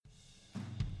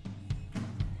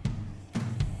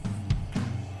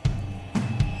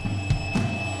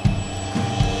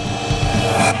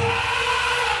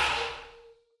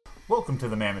to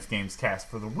the Mammoth Games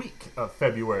cast for the week of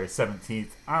February 17th.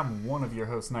 I'm one of your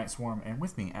hosts, Night Swarm, and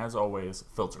with me, as always,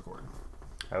 Filtercord.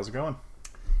 How's it going?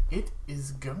 It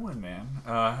is going, man.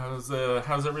 How's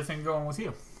everything going with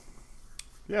you?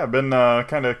 Yeah, I've been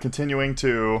kind of continuing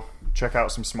to check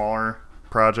out some smaller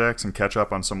projects and catch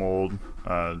up on some old,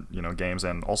 games,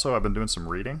 and also I've been doing some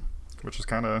reading, which is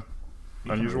kind of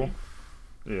unusual.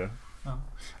 Yeah. Oh.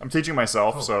 I'm teaching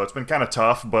myself, so it's been kind of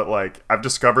tough, but like I've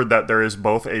discovered that there is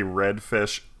both a red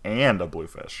fish and a blue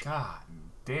fish. God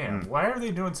damn. Why are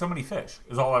they doing so many fish?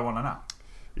 Is all I want to know.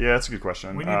 Yeah, that's a good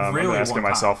question. We need really I've been asking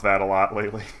myself that a lot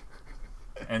lately.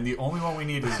 And the only one we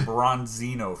need is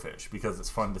bronzino fish, because it's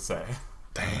fun to say.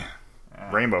 Damn.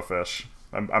 Rainbow fish.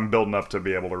 I'm building up to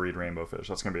be able to read rainbow fish.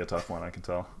 That's going to be a tough one, I can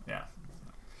tell. Yeah.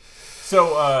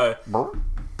 So,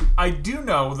 I do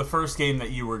know the first game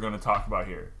that you were going to talk about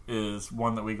here is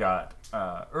one that we got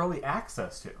early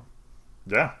access to.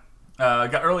 Yeah.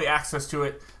 Got early access to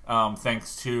it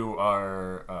thanks to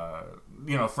our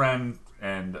friend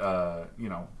and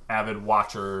avid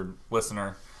watcher,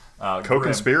 listener.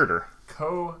 Co-conspirator.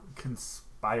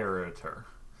 Co-conspirator.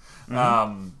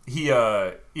 Mm-hmm.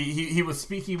 He was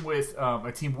speaking with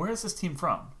a team. Where is this team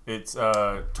from? It's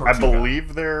Tortuga. I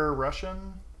believe they're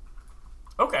Russian.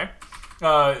 Okay.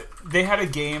 They had a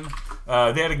game.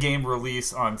 They had a game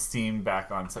release on Steam back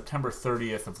on September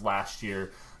 30th of last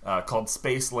year called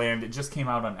Spaceland. It just came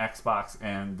out on Xbox,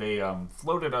 and they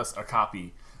floated us a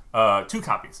copy, 2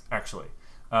 copies actually.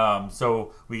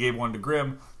 So we gave one to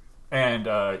Grim, and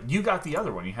you got the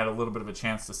other one. You had a little bit of a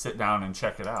chance to sit down and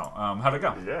check it out. How'd it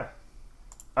go? Yeah.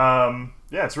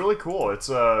 It's really cool. It's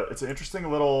an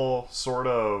interesting little sort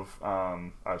of.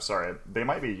 I'm sorry, they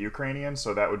might be Ukrainian,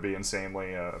 so that would be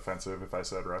insanely offensive if I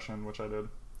said Russian, which I did.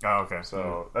 Oh, okay.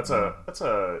 So that's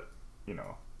a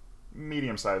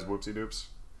medium-sized whoopsie doops.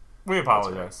 We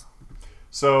apologize.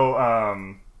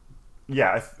 So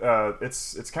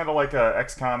it's kind of like a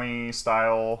XCOM-y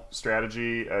style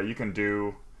strategy. You can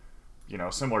do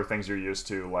similar things you're used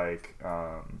to, like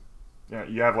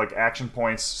you have like action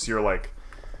points, so you're like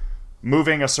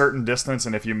moving a certain distance,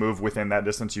 and if you move within that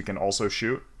distance, you can also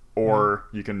shoot, or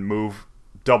you can move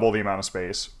double the amount of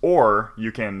space, or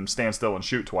you can stand still and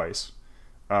shoot twice.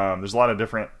 There's a lot of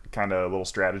different kind of little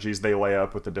strategies they lay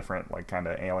up with the different like kind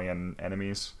of alien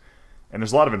enemies, and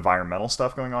there's a lot of environmental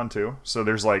stuff going on too. So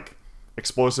there's like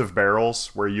explosive barrels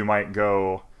where you might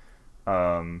go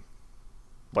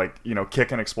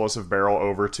kick an explosive barrel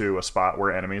over to a spot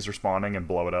where enemies are spawning and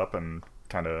blow it up and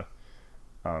kind of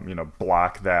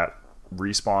block that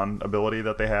respawn ability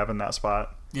that they have in that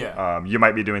spot. Yeah. You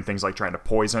might be doing things like trying to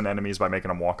poison enemies by making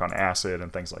them walk on acid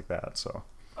and things like that. So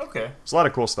okay, it's a lot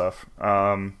of cool stuff.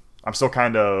 I'm still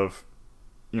kind of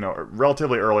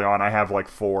relatively early on. I have like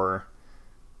 4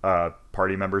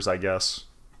 party members, I guess,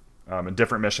 and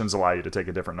different missions allow you to take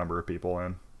a different number of people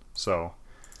in. So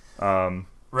right.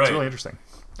 It's really interesting.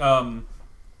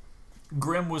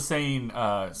 Grim was saying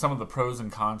some of the pros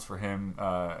and cons for him.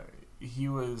 He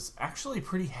was actually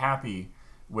pretty happy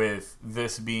with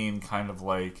this being kind of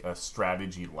like a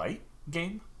strategy light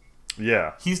game.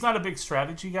 Yeah. He's not a big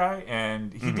strategy guy,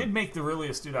 and he did make the really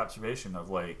astute observation of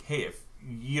like, hey, if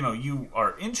you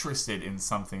are interested in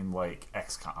something like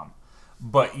XCOM,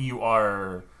 but you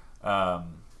are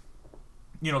kind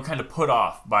of put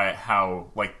off by how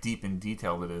like deep and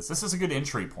detailed it is, this is a good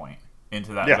entry point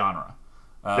into that genre.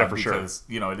 For sure. Because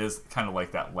it is kind of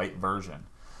like that light version.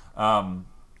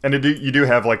 And you do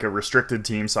have like a restricted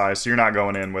team size, so you're not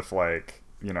going in with like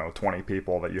 20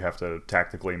 people that you have to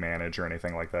tactically manage or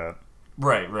anything like that.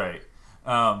 Right.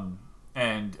 And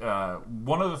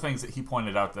one of the things that he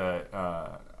pointed out that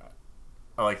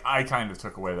I kind of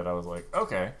took away that I was like,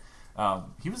 okay,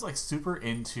 he was like super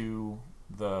into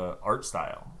the art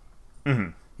style. Mm-hmm.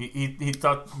 He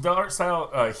thought the art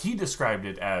style. He described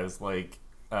it as like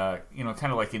kind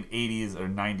of like an 80s or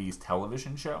 90s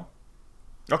television show.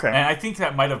 Okay. And I think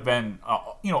that might have been,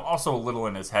 also a little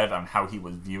in his head on how he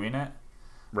was viewing it.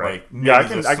 Right.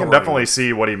 Like, I can definitely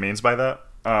see what he means by that.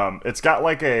 It's got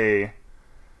like a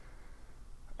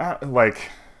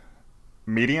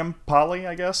medium poly,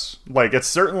 I guess. Like it's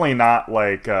certainly not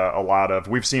like a lot of.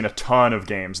 We've seen a ton of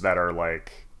games that are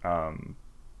like,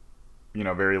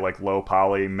 very like low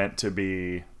poly, meant to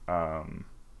be. How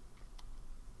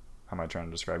am I trying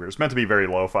to describe it? It's meant to be very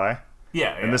lo-fi.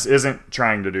 Yeah. And this isn't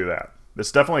trying to do that.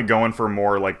 It's definitely going for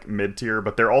more like mid-tier,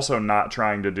 but they're also not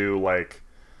trying to do like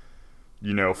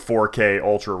 4K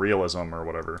ultra realism or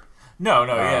whatever. No,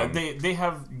 yeah. They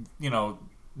have,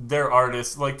 their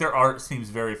artists, like their art seems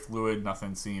very fluid,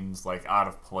 nothing seems like out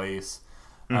of place.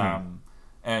 Mm-hmm.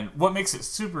 And what makes it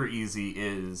super easy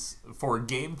is for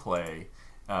gameplay,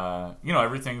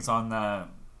 everything's on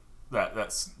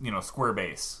that's square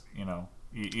base.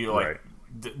 You like Right.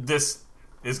 this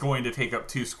is going to take up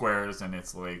 2 squares and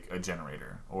it's like a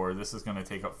generator, or this is going to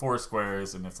take up 4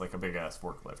 squares and it's like a big ass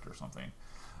forklift or something.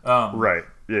 Right.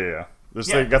 Yeah.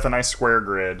 They got the nice square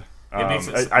grid. It makes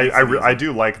it I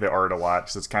do like the art a lot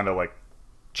because it's kind of like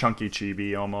chunky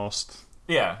chibi almost.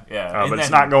 Yeah. But it's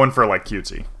not going for like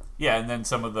cutesy. Yeah, and then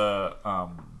some of the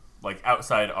like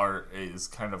outside art is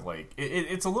kind of like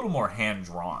it's a little more hand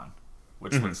drawn,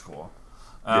 which looks cool.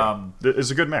 It's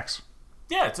a good mix.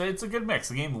 Yeah, it's a good mix.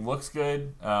 The game looks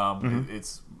good.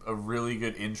 It's a really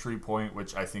good entry point,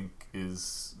 which I think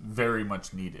is very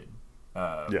much needed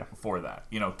for that.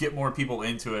 Get more people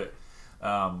into it,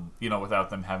 without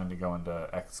them having to go into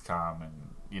XCOM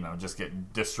and, just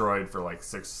get destroyed for like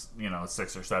 6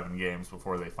 or 7 games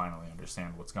before they finally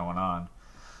understand what's going on.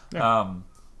 Yeah.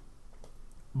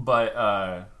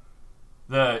 But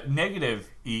the negative,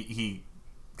 he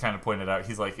kind of pointed out,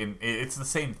 he's like, it's the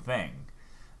same thing.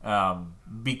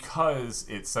 Because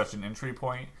it's such an entry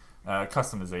point,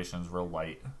 customization is real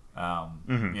light.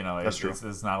 That's true.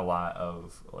 There's not a lot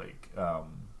of like,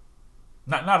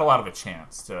 not a lot of a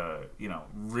chance to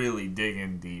really dig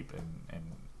in deep and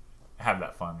have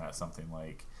that fun that something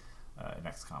like an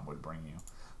XCOM would bring you.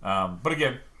 But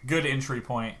again, good entry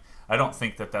point. I don't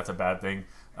think that that's a bad thing.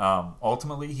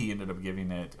 Ultimately, he ended up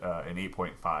giving it an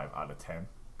 8.5 out of 10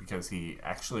 because he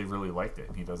actually really liked it,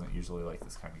 and he doesn't usually like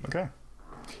this kind of game. Okay.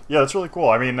 Yeah, that's really cool.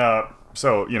 I mean,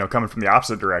 coming from the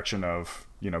opposite direction of,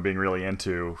 being really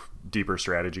into deeper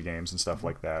strategy games and stuff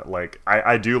like that, like,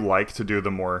 I do like to do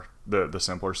the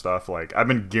simpler stuff. Like, I've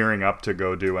been gearing up to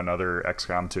go do another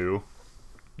XCOM 2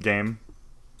 game,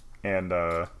 and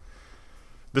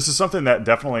this is something that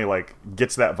definitely, like,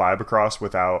 gets that vibe across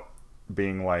without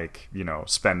being, like,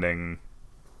 spending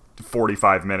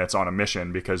 45 minutes on a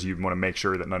mission because you want to make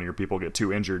sure that none of your people get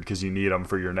too injured because you need them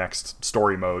for your next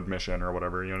story mode mission or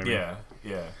whatever, you know what I mean?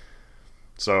 Yeah.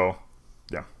 So,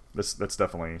 yeah, that's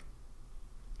definitely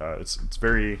it's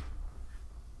very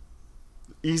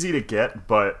easy to get,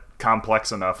 but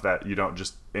complex enough that you don't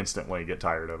just instantly get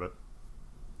tired of it.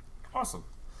 Awesome.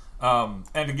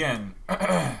 And again,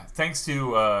 thanks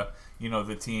to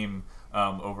the team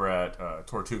over at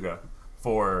Tortuga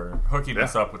for hooking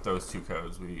us up with those 2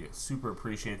 codes. We super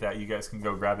appreciate that. You guys can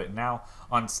go grab it now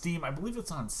on Steam. I believe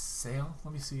it's on sale.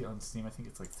 Let me see on Steam. I think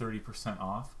it's like 30%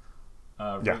 off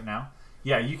right now.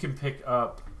 Yeah, you can pick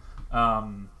up.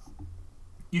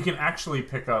 You can actually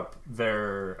pick up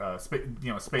their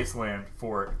Spaceland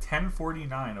for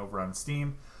 $10.49 over on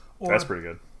Steam. Or that's pretty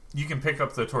good. You can pick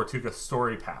up the Tortuga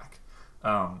Story Pack.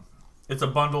 It's a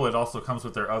bundle. It also comes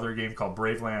with their other game called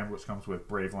Braveland, which comes with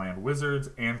Braveland Wizards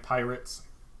and Pirates,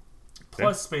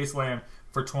 plus Spaceland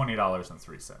for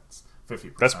 $20.03,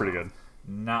 50%. That's pretty good.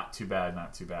 Not too bad.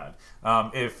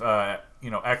 If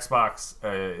Xbox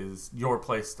is your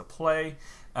place to play,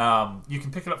 you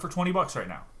can pick it up for $20 right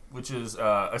now, which is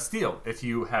a steal if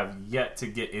you have yet to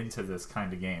get into this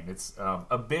kind of game. It's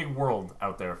a big world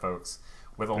out there, folks,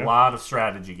 with a lot of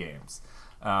strategy games.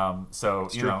 So,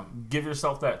 give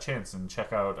yourself that chance and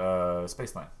check out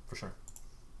Spaceland for sure.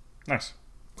 Nice.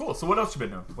 Cool. So what else you been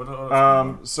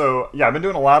doing? So, yeah, I've been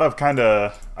doing a lot of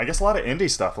a lot of indie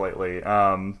stuff lately.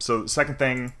 So the second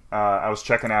thing, I was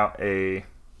checking out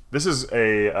this is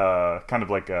a kind of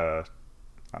like a,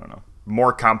 I don't know,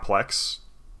 more complex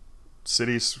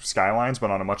Cities Skylines,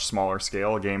 but on a much smaller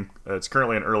scale. A game, it's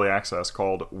currently in early access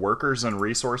called Workers and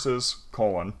Resources,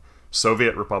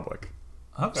 Soviet Republic.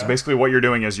 Okay. So basically what you're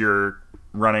doing is you're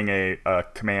running a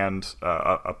command,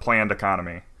 a planned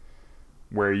economy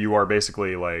where you are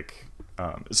basically like...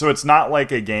 so it's not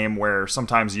like a game where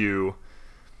sometimes your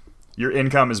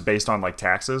income is based on like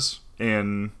taxes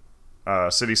in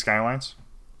City Skylines.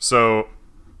 So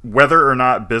whether or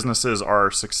not businesses are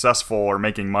successful or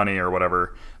making money or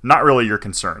whatever, not really your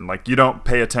concern. Like you don't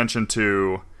pay attention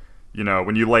to,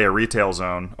 when you lay a retail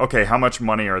zone, okay, how much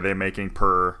money are they making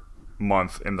per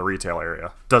month in the retail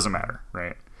area? Doesn't matter,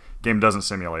 right? Game doesn't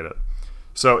simulate it.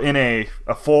 So in a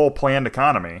full planned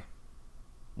economy,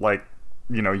 like,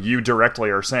 you directly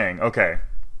are saying, okay,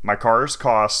 my cars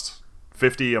cost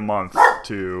 $50 a month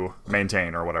to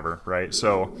maintain or whatever, right?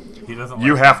 So he doesn't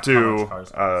you have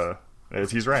to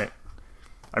he's right.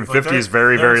 I mean, 50 is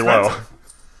very, very low,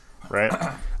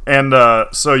 right? And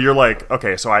so you're like,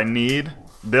 okay, so I need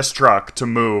this truck to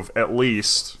move at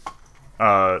least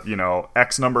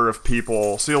X number of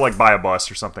people. So you'll like buy a bus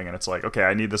or something, and it's like, okay,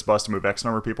 I need this bus to move X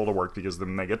number of people to work, because then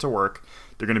when they get to work,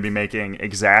 they're going to be making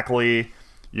exactly,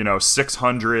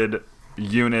 600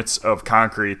 units of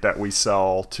concrete that we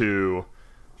sell to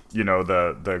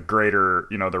the greater,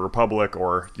 the Republic,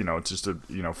 or just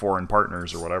foreign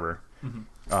partners or whatever.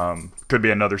 Could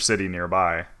be another city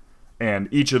nearby, and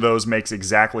each of those makes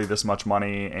exactly this much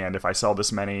money, and if I sell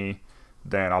this many,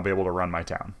 then I'll be able to run my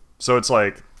town. So it's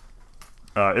like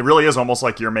it really is almost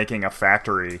like you're making a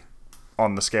factory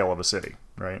on the scale of a city,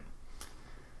 right?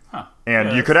 Huh. And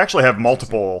Yeah, you could actually have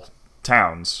multiple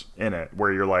towns in it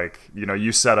where you're like,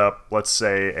 you set up, let's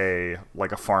say,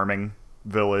 a farming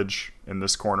village in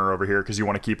this corner over here because you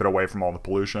want to keep it away from all the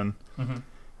pollution.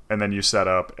 And then you set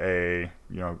up a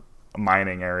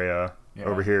mining area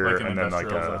over here, like an and then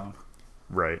industrial zone.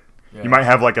 right. Yeah. You might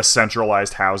have like a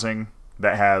centralized housing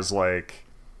that has like,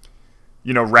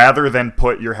 rather than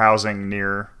put your housing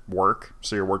near work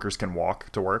so your workers can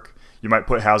walk to work, you might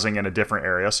put housing in a different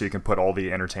area so you can put all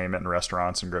the entertainment and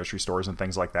restaurants and grocery stores and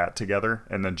things like that together,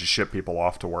 and then just ship people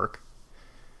off to work.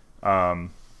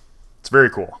 It's very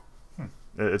cool.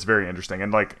 It's very interesting,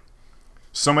 and like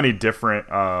so many different,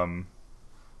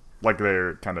 like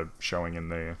they're kind of showing in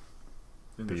the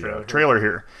trailer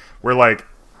here, where like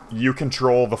you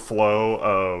control the flow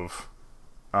of,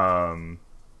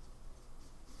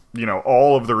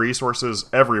 all of the resources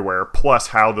everywhere, plus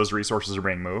how those resources are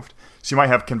being moved. So you might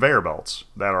have conveyor belts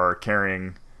that are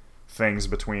carrying things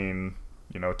between,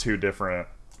 two different,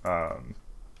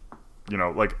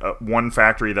 one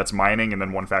factory that's mining and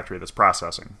then one factory that's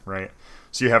processing, right?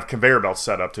 So you have conveyor belts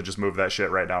set up to just move that shit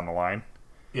right down the line.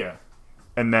 Yeah.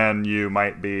 And then you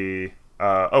might be,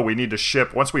 we need to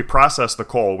ship, once we process the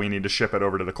coal, we need to ship it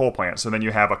over to the coal plant. So then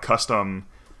you have a custom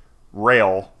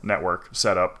rail network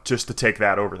set up just to take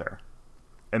that over there.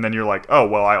 And then you're like, oh,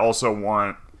 well, I also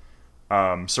want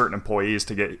certain employees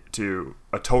to get to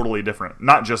a totally different,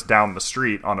 not just down the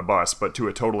street on a bus, but to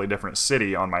a totally different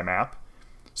city on my map.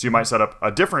 So you might set up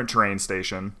a different train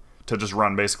station to just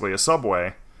run basically a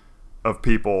subway of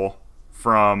people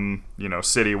from,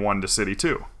 city 1 to city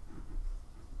 2.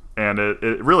 And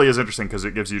it really is interesting because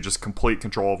it gives you just complete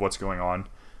control of what's going on,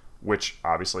 which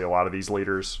obviously a lot of these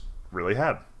leaders really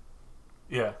had.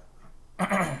 Yeah.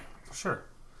 For sure.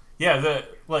 Yeah,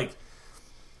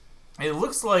 it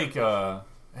looks like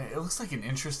an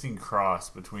interesting cross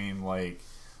between like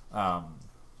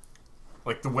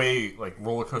the way like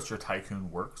Roller Coaster Tycoon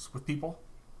works with people.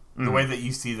 The way that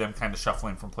you see them kind of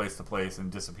shuffling from place to place and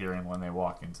disappearing when they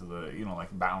walk into the,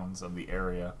 bounds of the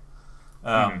area.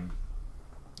 And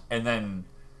then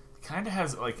kind of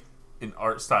has like an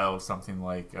art style of something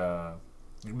like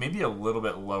maybe a little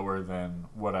bit lower than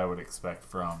what I would expect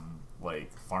from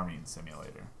like Farming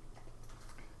Simulator.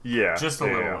 Yeah. Just a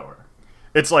little lower.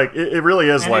 It's like, it really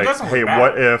is And like, hey, bad.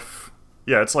 what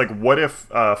if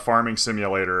Farming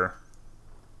Simulator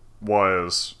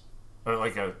was... Or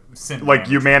like a sim like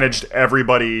you management. managed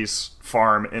everybody's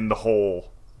farm in the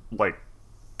whole like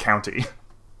county.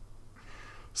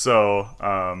 So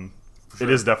Sure. it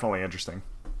is definitely interesting.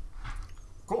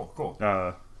 Cool.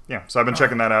 Yeah, so I've been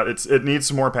checking that out. It needs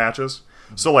some more patches.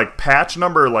 So like patch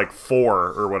number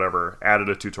 4 or whatever added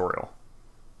a tutorial.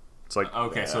 It's like,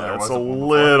 Okay, so there it's wasn't a one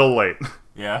before. little late.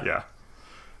 Yeah. Yeah.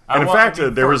 And in fact,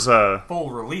 there was a full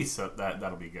release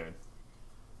that'll be good.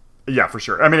 Yeah, for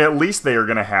sure. I mean, at least they are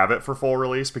going to have it for full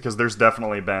release, because there's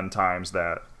definitely been times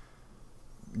that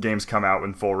games come out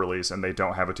in full release and they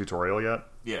don't have a tutorial yet.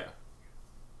 Yeah.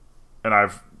 And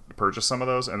I've purchased some of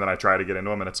those, and then I try to get into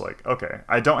them, and it's like, okay,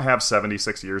 I don't have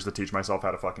 76 years to teach myself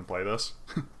how to fucking play this.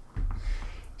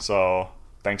 So,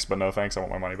 thanks, but no thanks. I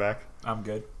want my money back. I'm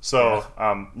good. So,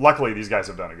 luckily, these guys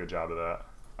have done a good job of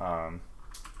that.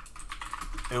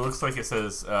 It looks like it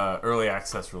says early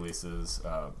access releases,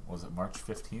 was it March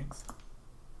 15th?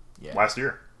 Yeah. Last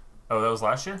year. Oh, that was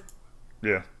last year?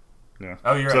 Yeah. Yeah.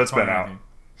 Oh, you're so right. it's been out.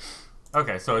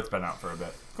 Okay, so it's been out for a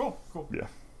bit. Cool. Yeah.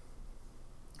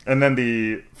 And then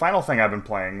the final thing I've been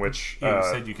playing, which You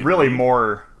said you could really read.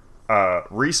 more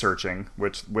researching,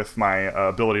 which with my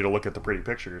ability to look at the pretty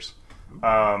pictures.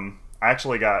 I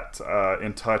actually got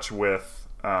in touch with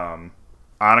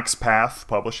Onyx Path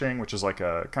Publishing, which is like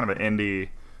a kind of an indie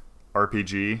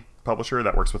RPG publisher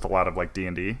that works with a lot of like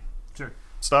D&D Sure.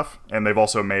 stuff. And they've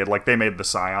also made the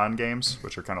Scion games,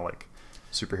 which are kind of like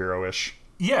superhero-ish.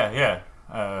 Yeah.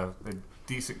 A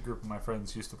decent group of my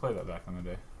friends used to play that back in the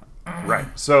day. Right.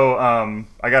 So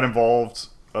I got involved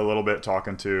a little bit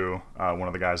talking to one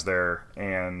of the guys there,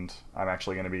 and I'm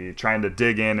actually going to be trying to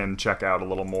dig in and check out a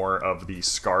little more of the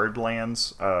Scarred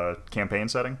Lands campaign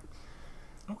setting.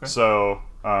 Okay. So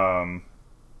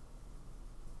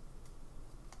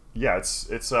yeah, it's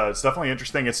definitely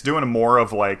interesting. It's doing more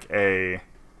of like a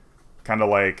kind of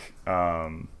like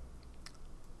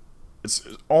it's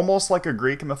almost like a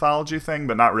Greek mythology thing,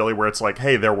 but not really, where it's like,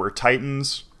 hey, there were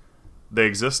titans they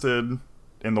existed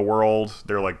in the world.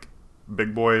 They're like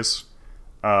big boys.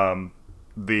 There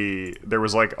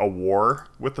was like a war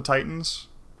with the Titans,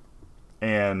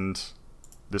 and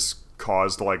this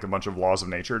caused like a bunch of laws of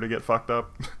nature to get fucked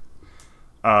up.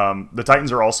 The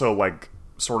Titans are also like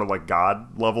sort of like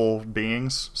god level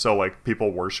beings, so like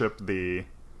people worship the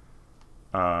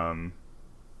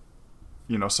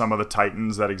some of the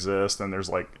Titans that exist, and there's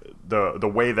like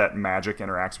the way that magic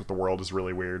interacts with the world is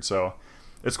really weird. So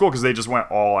it's cool because they just went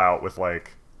all out with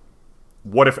like,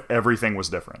 what if everything was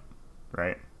different,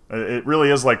 right? It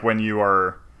really is like when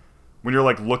you're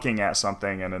like looking at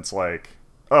something and it's like,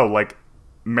 oh, like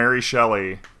Mary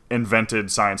Shelley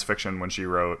invented science fiction when she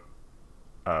wrote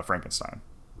Frankenstein.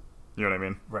 You know what I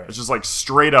mean? Right. It's just like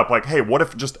straight up like, hey, what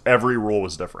if just every rule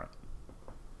was different?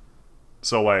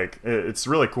 So like, it's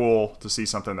really cool to see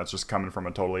something that's just coming from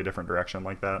a totally different direction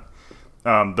like that.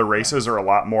 The races are a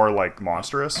lot more like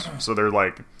monstrous. So they're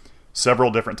like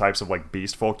several different types of like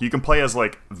beast folk. You can play as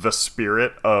like the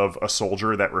spirit of a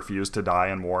soldier that refused to die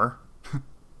in war.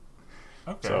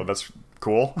 Okay. So that's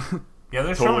cool. Yeah,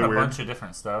 they're Totally showing a weird. bunch of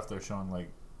different stuff. They're showing like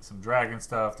some dragon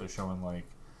stuff. They're showing like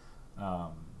a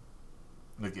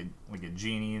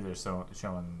genie. They're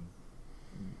showing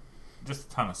just a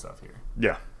ton of stuff here.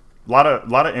 Yeah, a lot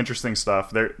of interesting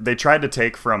stuff. They tried to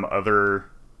take from other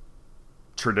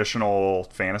traditional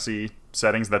fantasy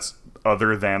settings that's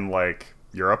other than like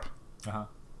Europe. Uh-huh.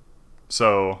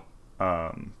 So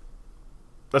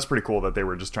that's pretty cool that they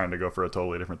were just trying to go for a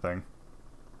totally different thing.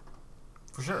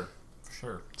 For sure.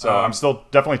 So I'm still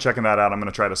definitely checking that out. I'm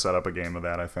going to try to set up a game of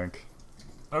that, I think.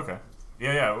 Okay.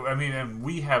 Yeah. I mean, and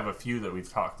we have a few that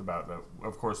we've talked about that,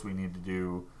 of course, we need to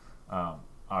do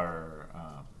our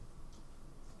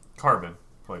Carbon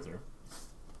playthrough.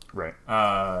 Right.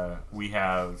 We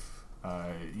have...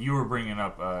 you were bringing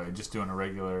up just doing a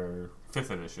regular 5th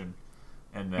edition,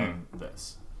 and then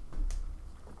this.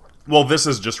 Well, this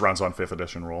just runs on 5th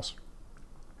edition rules.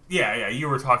 Yeah. You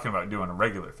were talking about doing a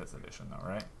regular 5th edition, though,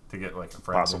 right? To get like a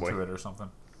friend Possibly. into it or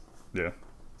something. Yeah.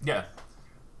 Yeah.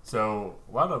 So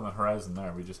a lot on the horizon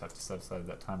there. We just have to set aside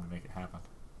that time to make it happen.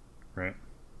 Right.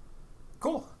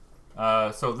 Cool.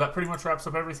 So that pretty much wraps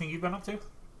up everything you've been up to?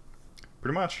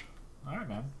 Pretty much. All right,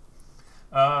 man.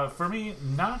 For me,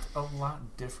 not a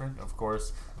lot different, of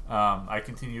course. I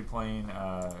continued playing,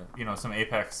 some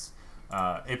Apex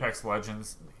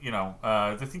Legends.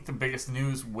 I think the biggest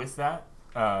news with that,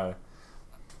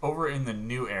 over in the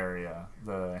new area,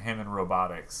 the Hammond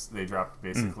Robotics, they dropped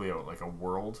basically a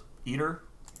world eater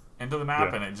into the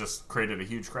map, and it just created a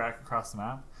huge crack across the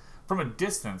map. From a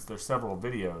distance, there's several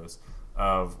videos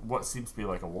of what seems to be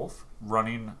like a wolf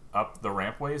running up the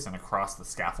rampways and across the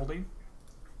scaffolding.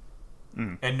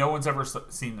 And no one's ever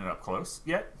seen it up close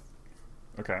yet.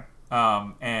 Okay.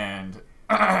 And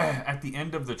at the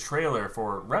end of the trailer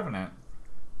for Revenant,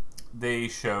 they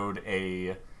showed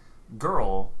a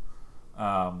girl,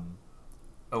 a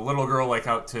little girl, like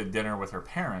out to dinner with her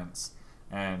parents,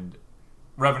 and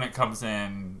Revenant comes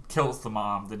in, kills the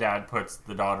mom. The dad puts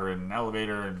the daughter in an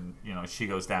elevator, and she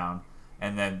goes down,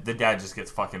 and then the dad just gets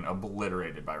fucking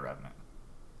obliterated by Revenant.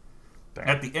 Dang.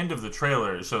 At the end of the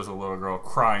trailer, it shows a little girl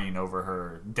crying over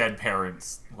her dead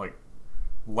parents, like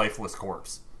lifeless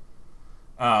corpse.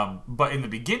 But in the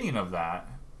beginning of that,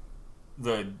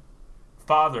 the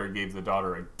father gave the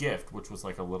daughter a gift, which was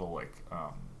like a little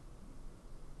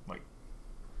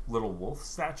little wolf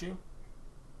statue.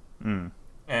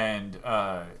 And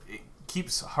it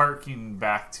keeps harking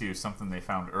back to something they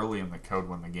found early in the code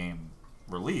when the game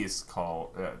released,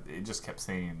 called it just kept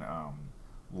saying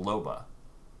Loba,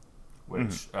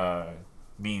 which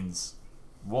means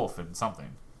wolf in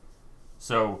something.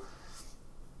 So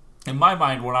in my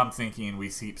mind, what I'm thinking, we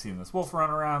keep seeing this wolf run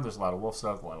around. There's a lot of wolf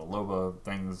stuff, a lot of Loba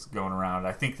things going around.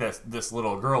 I think that this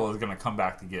little girl is going to come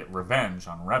back to get revenge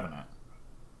on Revenant,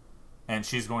 and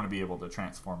she's going to be able to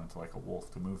transform into like a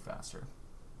wolf to move faster,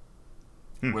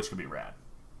 which could be rad.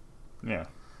 Yeah.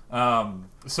 I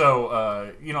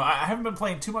haven't been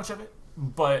playing too much of it,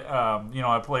 but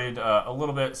I played a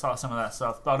little bit, saw some of that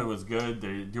stuff, thought it was good.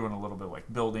 They're doing a little bit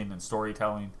like building and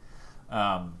storytelling.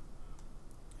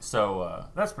 So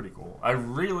that's pretty cool. I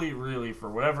really, really,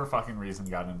 for whatever fucking reason,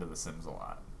 got into The Sims a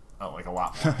lot. Like a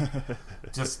lot more.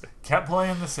 Just kept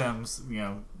playing The Sims,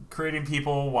 creating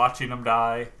people, watching them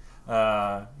die.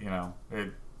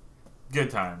 Good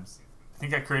times. I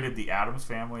think I created the Addams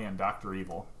Family and Dr.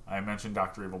 Evil. I mentioned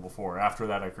Dr. Evil before. After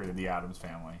that, I created the Addams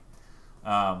Family.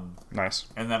 Nice.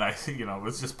 And then I,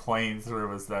 was just playing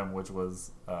through as them, which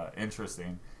was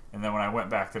interesting. And then when I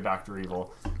went back to Dr.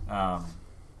 Evil,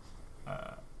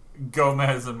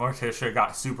 Gomez and Morticia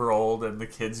got super old, and the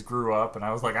kids grew up, and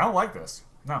I was like, I don't like this.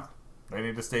 No, They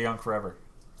need to stay young forever.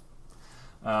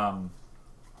 But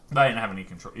I didn't have any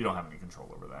control. You don't have any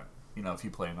control over that. You know, if you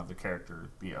play another character,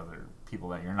 the other people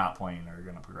that you're not playing are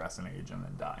going to progress in age and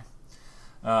then die.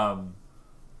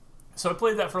 So I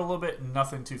played that for a little bit.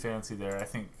 Nothing too fancy there. I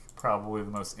think probably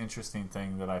the most interesting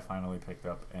thing that I finally picked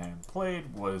up and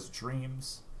played was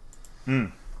Dreams.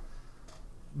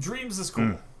 Dreams is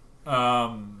cool.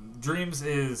 Dreams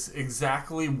is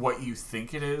exactly what you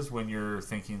think it is when you're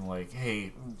thinking like,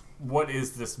 hey, what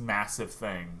is this massive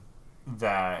thing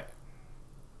that,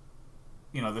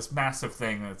 you know, this massive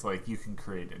thing that's like you can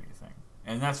create anything.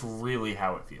 And that's really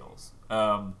how it feels.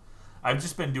 I've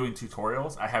just been doing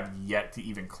tutorials. I have yet to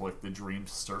even click the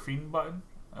Dreams surfing button,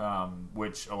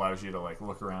 which allows you to like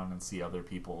look around and see other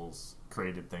people's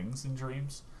created things in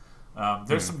Dreams.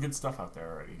 There's some good stuff out there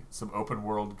already. Some open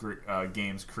world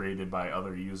games created by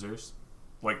other users,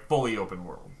 like fully open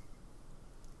world.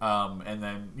 And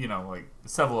then, you know, like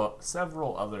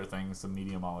several other things, some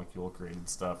Media Molecule created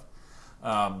stuff.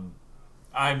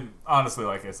 I'm honestly,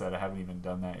 like I said, I haven't even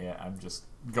done that yet. I'm just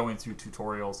going through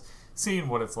tutorials, seeing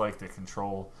what it's like to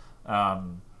control,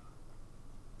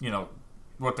 you know,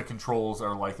 what the controls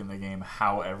are like in the game,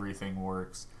 how everything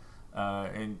works,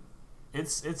 and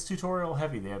it's tutorial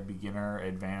heavy. They have beginner,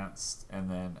 advanced, and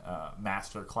then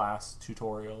master class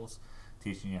tutorials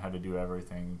teaching you how to do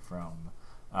everything from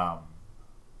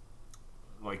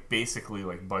like basically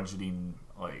like budgeting,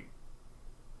 like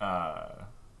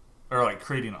or like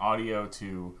creating audio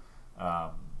to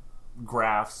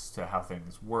graphs, to how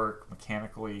things work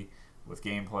mechanically with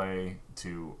gameplay,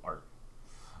 to art.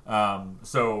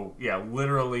 So yeah,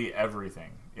 literally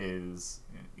everything is,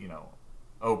 you know,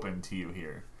 open to you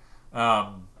here.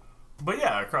 But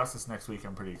yeah, across this next week,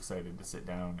 I'm pretty excited to sit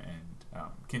down and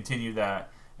continue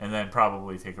that, and then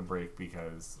probably take a break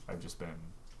because I've just been,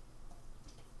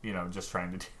 you know, just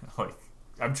trying to do, like,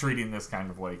 I'm treating this kind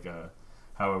of like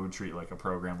how I would treat like a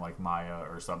program like Maya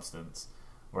or Substance,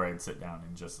 where I'd sit down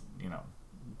and just, you know,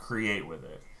 create with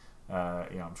it.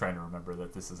 You know, I'm trying to remember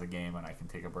that this is a game and I can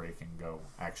take a break and go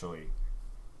actually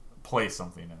play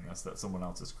something in this that someone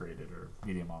else has created or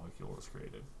Media Molecule has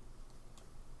created.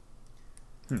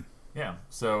 Yeah,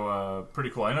 so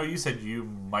pretty cool. I know you said you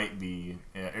might be,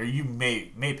 or you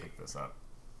may pick this up.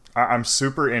 I'm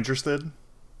super interested.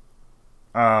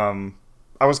 I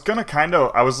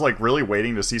was like really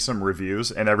waiting to see some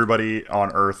reviews, and everybody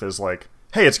on Earth is like,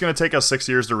 hey, it's gonna take us 6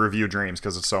 years to review Dreams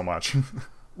because it's so much.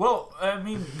 Well, I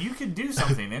mean, you could do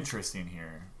something interesting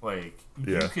here. Like,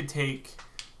 you could take,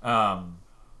 like,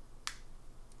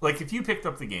 if you picked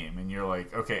up the game and you're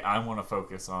like, okay, I want to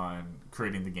focus on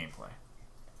creating the gameplay.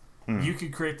 You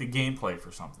could create the gameplay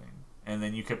for something, and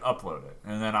then you could upload it,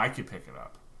 and then I could pick it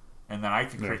up, and then I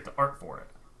could create the art for it,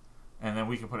 and then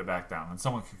we could put it back down, and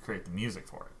someone could create the music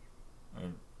for it.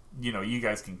 And, you know, you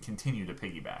guys can continue to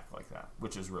piggyback like that,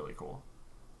 which is really cool.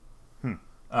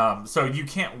 So you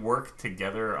can't work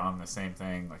together on the same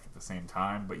thing like at the same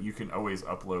time, but you can always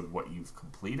upload what you've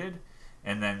completed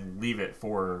and then leave it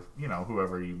for, you know,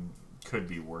 whoever you could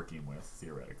be working with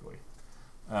theoretically.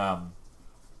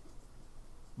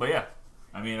 But yeah,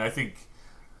 I mean, I think,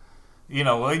 you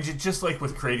know, like, just like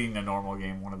with creating a normal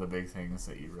game, one of the big things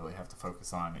that you really have to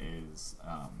focus on is,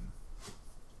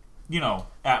 you know,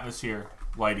 atmosphere,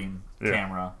 lighting,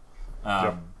 camera.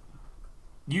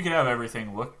 You could have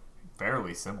everything look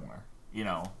fairly similar, you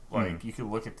know, like you could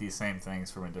look at these same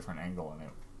things from a different angle and it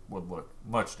would look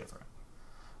much different.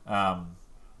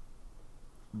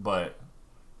 But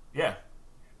yeah,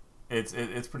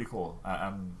 it's pretty cool.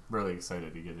 I'm really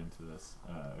excited to get into this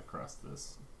across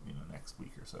this, you know, next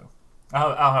week or so.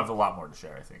 I'll have a lot more to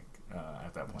share, I think,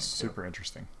 at that point. Super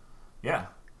interesting. Yeah.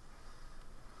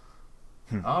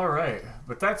 All right,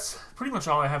 but that's pretty much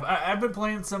all I have. I've been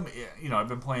playing some, you know,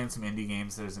 indie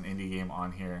games. There's an indie game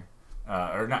on here.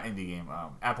 Or not indie game,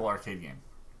 Apple Arcade game.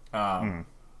 And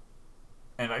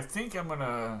I think I'm going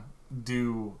to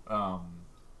do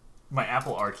my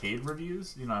Apple Arcade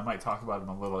reviews. You know, I might talk about them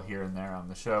a little here and there on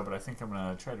the show, but I think I'm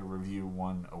going to try to review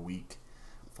one a week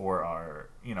for our,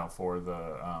 you know, for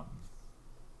the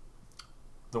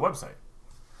website.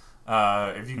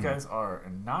 If you guys are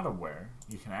not aware,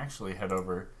 you can actually head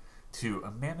over to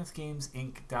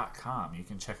mammothgamesinc.com. You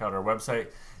can check out our website.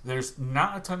 There's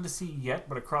not a ton to see yet,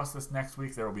 but across this next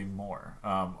week there will be more.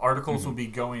 Articles will be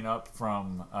going up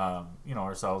from you know,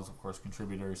 ourselves, of course,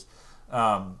 contributors.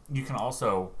 You can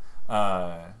also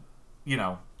you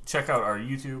know, check out our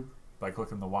YouTube by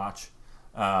clicking the watch,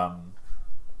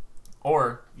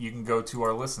 or you can go to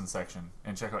our listen section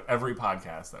and check out every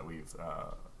podcast that we've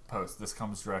post. This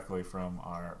comes directly from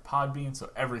our Podbean, so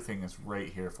everything is right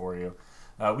here for you.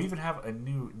 We even have a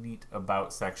new neat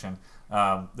about section.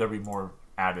 There'll be more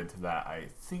added to that, I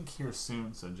think, here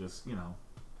soon. So just,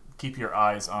 keep your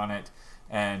eyes on it.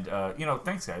 And,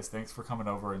 thanks, guys. Thanks for coming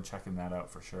over and checking that out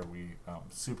for sure. We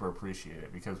super appreciate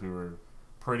it because we were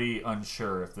pretty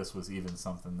unsure if this was even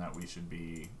something that we should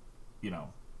be,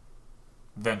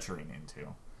 venturing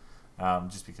into.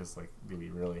 Just because, do we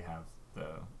really have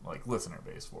the, listener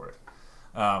base for it?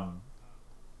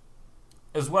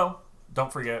 As well,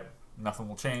 don't forget, nothing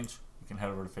will change. You can head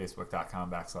over to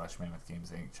facebook.com/Mammoth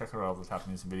Games Inc. Check out all the top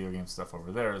news and video game stuff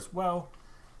over there as well.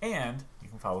 And you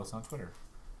can follow us on Twitter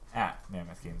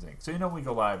 @Mammoth Games Inc. So we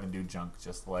go live and do junk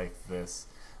just like this.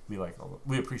 We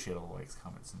appreciate all the likes,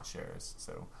 comments, and shares.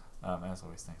 So as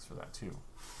always, thanks for that too.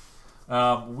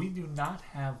 We do not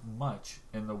have much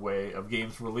in the way of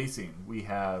games releasing. We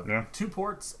have 2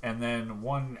 ports and then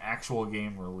 1 actual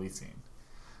game releasing.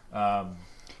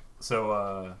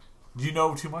 So do you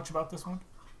know too much about this one?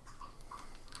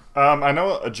 I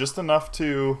know just enough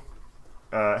to,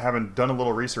 having done a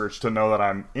little research, to know that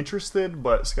I'm interested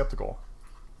but skeptical.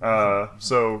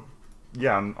 So,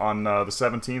 yeah, on the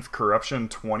 17th, Corruption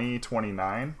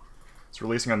 2029. It's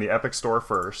releasing on the Epic Store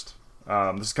first.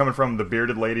 This is coming from the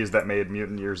bearded ladies that made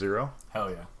Mutant Year Zero.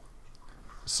 Hell yeah.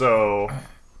 So,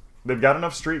 they've got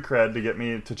enough street cred to get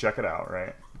me to check it out,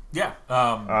 right? Yeah.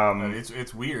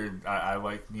 It's weird. I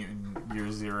like Mutant Year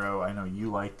Zero. I know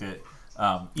you liked it.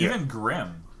 Even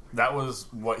Grimm. That was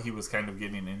what he was kind of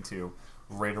getting into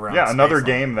right around. Yeah, another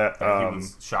game that he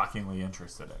was shockingly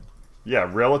interested in. Yeah,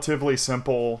 relatively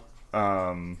simple,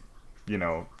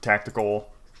 tactical.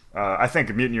 I think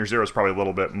Mutant Year Zero is probably a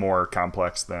little bit more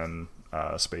complex than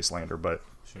Spacelander, but...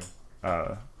 Sure.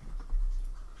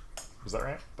 Was that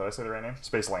right? Did I say the right name?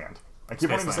 Spaceland. I keep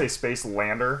wanting to say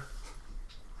Spacelander,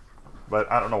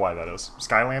 but I don't know why that is.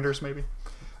 Skylanders, maybe?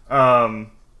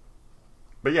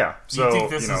 But yeah, so... Do you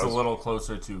think this is a little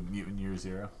closer to Mutant Year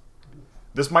Zero?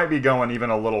 This might be going even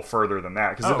a little further than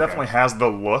that, because it definitely has the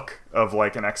look of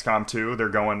like an XCOM 2. They're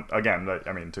going, again,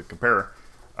 to compare,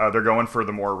 they're going for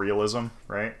the more realism,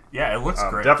 right? Yeah, it looks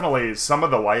great. Definitely some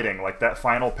of the lighting, like that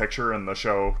final picture in the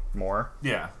show more.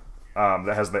 Yeah.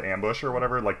 That has the ambush or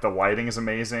whatever. Like the lighting is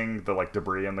amazing. The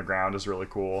debris in the ground is really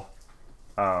cool.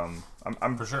 I'm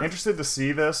for sure interested to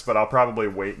see this, but I'll probably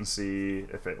wait and see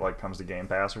if it comes to Game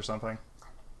Pass or something.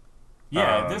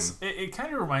 Yeah, it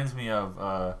kind of reminds me of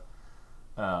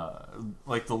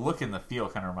the look and the feel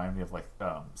kind of remind me of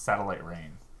Satellite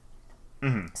Reign.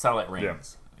 Mm-hmm. Satellite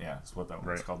Reigns. Yeah, that's what that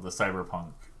one's called. The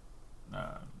cyberpunk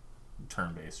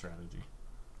turn-based strategy.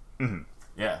 Mm-hmm.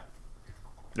 Yeah.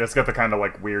 Yeah, it's got the kind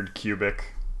of weird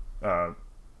cubic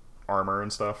armor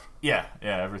and stuff. Yeah,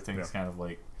 everything's kind of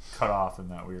cut off in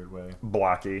that weird way.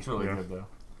 Blocky. It's really good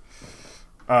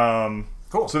though.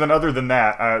 Cool. So then, other than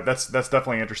that, that's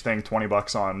definitely interesting.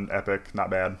 $20 on Epic, not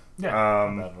bad. Yeah,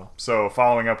 not bad at all. So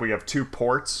following up, we have 2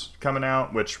 ports coming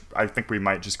out, which I think we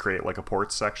might just create a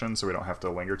ports section, so we don't have to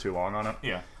linger too long on it.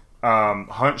 Yeah.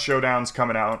 Hunt Showdown's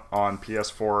coming out on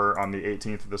PS4 on the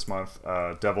 18th of this month.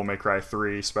 Devil May Cry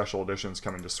 3 Special Edition's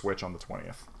coming to Switch on the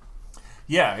 20th.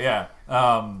 Yeah.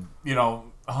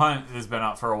 Hunt has been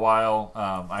out for a while.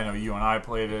 I know you and I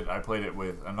played it. I played it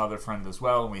with another friend as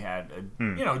well, and we had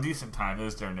a decent time. It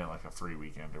was during a free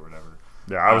weekend or whatever.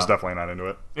 Yeah, I was definitely not into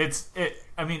it.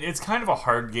 It's kind of a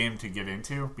hard game to get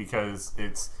into because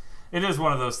it is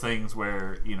one of those things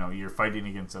where you're fighting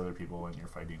against other people and you're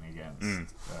fighting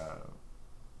against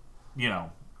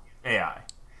AI.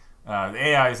 The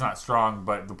AI is not strong,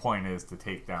 but the point is to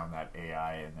take down that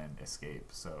AI and then escape.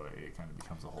 So it kind of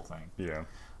becomes a whole thing. Yeah.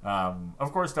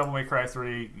 Of course, Devil May Cry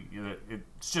 3,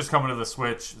 it's just coming to the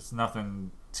Switch. It's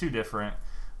nothing too different.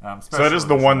 So it is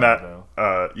the one that,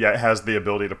 it has the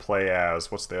ability to play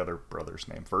as, what's the other brother's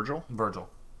name? Virgil?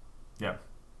 Yeah.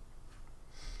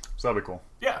 So that'll be cool.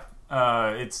 Yeah.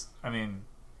 It's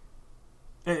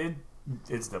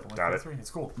Devil May Cry 3. It's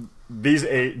cool. These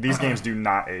games do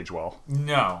not age well.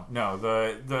 No.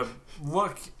 The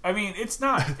look, it's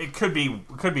not, it could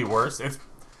be worse.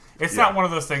 It's not one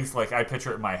of those things I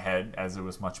picture it in my head as it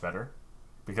was much better,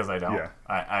 because I don't. Yeah.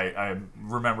 I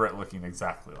remember it looking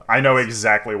exactly like I know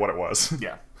exactly what it was.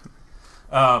 Yeah.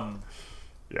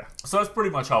 Yeah. So that's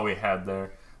pretty much all we had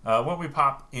there. When we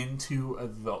pop into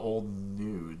the old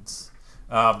nudes,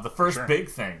 the first big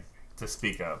thing to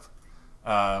speak of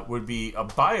would be a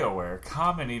BioWare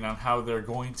commenting on how they're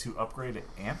going to upgrade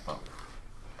Anthem.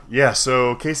 Yeah,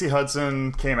 so Casey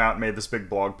Hudson came out and made this big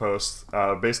blog post.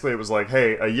 Basically, it was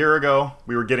hey, a year ago,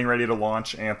 we were getting ready to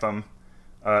launch Anthem.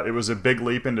 It was a big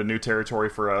leap into new territory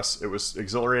for us. It was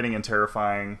exhilarating and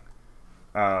terrifying.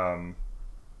 Um,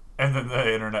 And then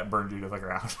the internet burned you to the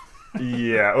ground.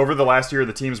 yeah, over the last year,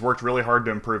 the teams worked really hard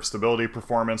to improve stability,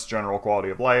 performance, general quality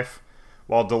of life.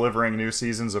 While delivering new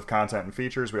seasons of content and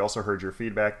features, we also heard your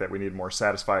feedback that we need more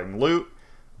satisfying loot,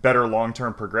 better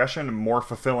long-term progression, and more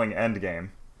fulfilling endgame.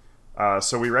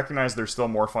 So we recognize there's still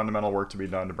more fundamental work to be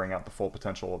done to bring out the full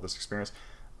potential of this experience.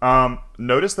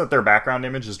 Notice that their background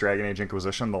image is Dragon Age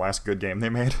Inquisition, the last good game they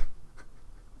made.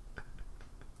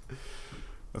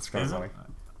 That's kind of funny.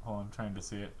 Oh, I'm trying to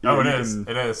see it. Yeah, Oh, it is.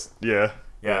 It is. Yeah.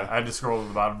 Yeah, I just scrolled to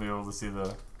the bottom to be able to see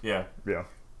the... Yeah. Yeah.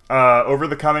 Over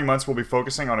the coming months, we'll be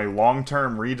focusing on a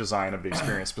long-term redesign of the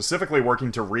experience, specifically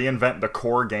working to reinvent the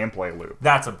core gameplay loop.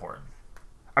 That's important.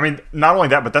 I mean, not only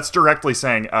that, but that's directly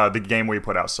saying the game we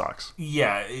put out sucks.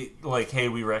 Yeah, hey,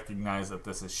 we recognize that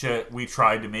this is shit. We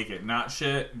tried to make it not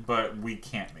shit, but we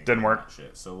can't make Didn't it work. not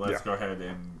shit. So let's Yeah. go ahead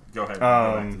and go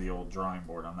back to the old drawing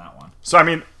board on that one. So, I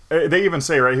mean, they even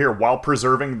say right here, while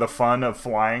preserving the fun of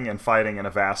flying and fighting in a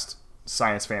vast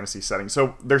science fantasy setting.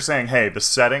 So they're saying, hey, the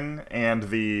setting and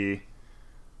the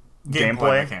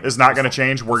gameplay is not going to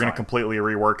change. We're going to completely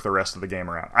rework the rest of the game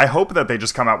around. I hope that they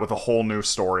just come out with a whole new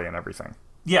story and everything.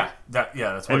 Yeah,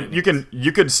 that's what And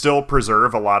you could still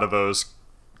preserve a lot of those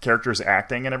characters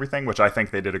acting and everything, which I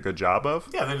think they did a good job of.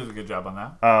 Yeah, they did a good job on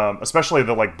that. Especially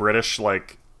the like British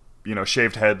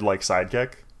shaved head like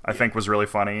sidekick. I think was really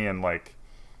funny and like.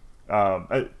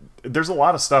 There's a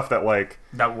lot of stuff that like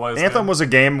that was Anthem good. was a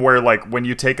game where like when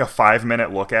you take a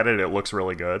 5-minute look at it, it looks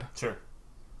really good. Sure.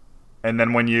 And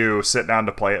then when you sit down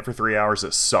to play it for 3 hours,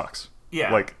 it sucks.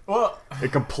 Yeah. Like well,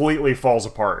 it completely falls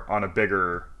apart on a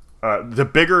bigger. The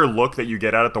bigger look that you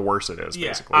get at it, the worse it is. yeah.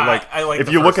 Basically, I like if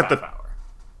the you look first at the half hour.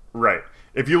 right,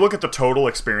 if you look at the total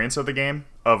experience of the game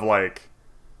of like,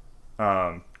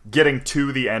 getting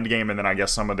to the end game and then I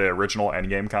guess some of the original end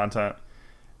game content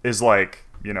is like.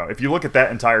 If you look at that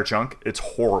entire chunk, it's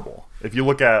horrible. If you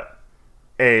look at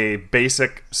a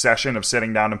basic session of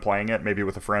sitting down and playing it, maybe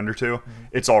with a friend or two,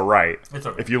 it's all right. It's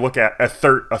okay. If you look at a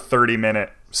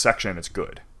 30-minute section, it's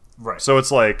good. Right. So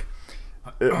it's like,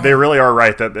 they really are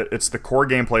right that it's the core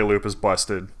gameplay loop is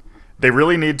busted. They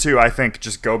really need to, I think,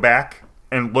 just go back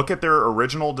and look at their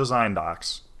original design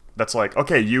docs. That's like,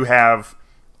 okay, you have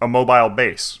a mobile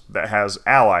base that has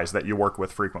allies that you work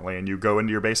with frequently, and you go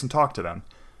into your base and talk to them.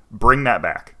 Bring that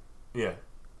back. Yeah.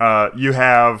 You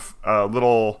have a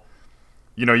little,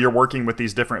 you're working with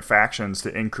these different factions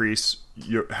to increase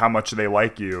how much they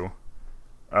like you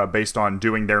based on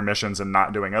doing their missions and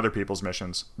not doing other people's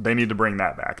missions. They need to bring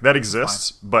that back. That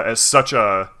exists, but as such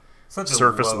a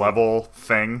surface level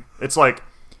thing. It's like,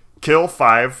 kill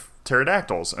 5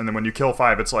 pterodactyls, and then when you kill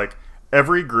 5, it's like,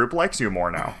 every group likes you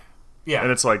more now. Yeah.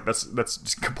 And it's like, that's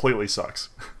just completely sucks.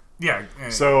 Yeah.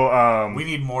 So we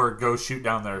need more go shoot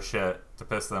down their shit to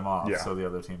piss them off, Yeah. so the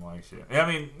other team likes you. I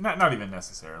mean, not even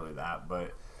necessarily that,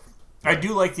 but I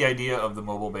do like the idea of the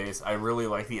mobile base. I really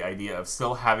like the idea of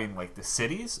still having like the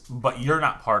cities, but you're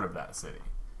not part of that city.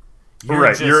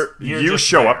 You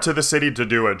show up to the city to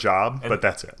do a job, but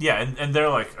that's it. Yeah, and they're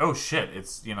like, oh shit,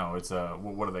 it's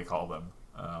what do they call them?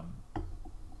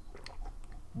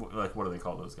 Like what do they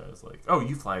call those guys? Like, oh,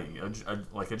 you fly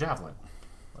like a javelin.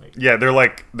 Like, yeah,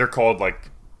 they're called like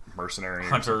mercenaries,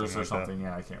 hunters or something.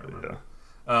 Yeah, I can't remember.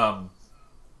 Yeah.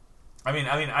 I mean,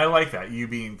 I like that, you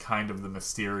being kind of the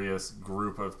mysterious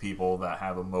group of people that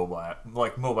have a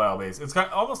mobile base. It's kind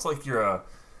of almost like you're a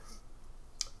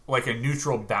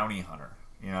neutral bounty hunter,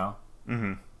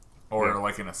 Mm-hmm. or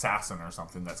like an assassin or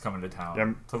something that's coming to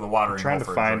town to the I'm watering. trying to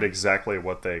find exactly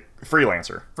what they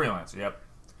freelancer. Yep.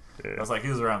 Yeah. I was like, he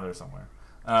was around there somewhere.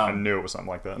 I knew it was something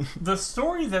like that. The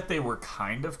story that they were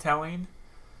kind of telling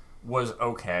was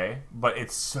okay, but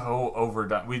it's so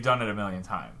overdone. We've done it a million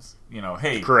times.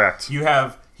 Hey, correct. You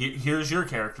have here's your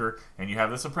character, and you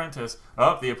have this apprentice.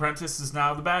 Oh, the apprentice is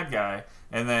now the bad guy,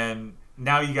 and then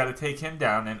now you got to take him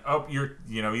down, and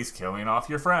he's killing off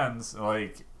your friends.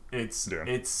 Like it's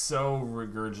so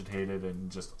regurgitated and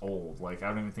just old. Like I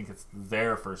don't even think it's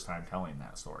their first time telling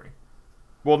that story.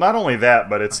 Well, not only that,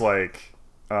 but it's like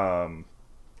the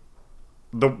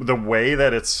way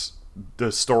that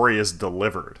the story is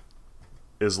delivered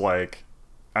is like,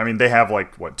 I mean, they have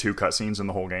like 2 cutscenes in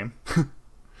the whole game,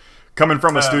 coming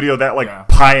from a studio that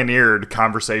pioneered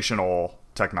conversational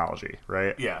technology,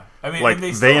 right? Yeah, I mean, like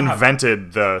they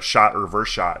invented the shot reverse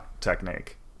shot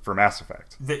technique for Mass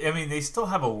Effect. They still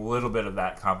have a little bit of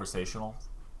that conversational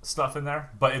stuff in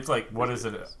there, but it's like, what does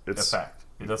it affect?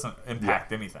 It doesn't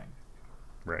impact anything.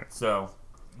 Right. So,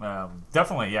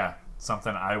 definitely,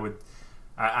 something I would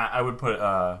put,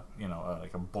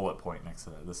 like a bullet point next to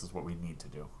that. This is what we need to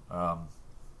do.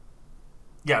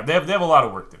 yeah, they have a lot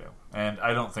of work to do, and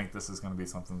I don't think this is going to be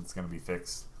something that's going to be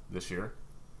fixed this year.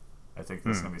 I think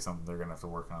this is going to be something they're going to have to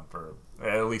work on for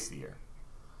at least a year,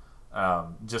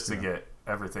 just to get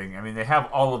everything. I mean, they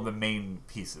have all of the main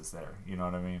pieces there. You know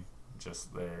what I mean? Just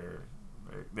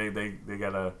they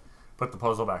gotta put the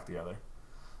puzzle back together.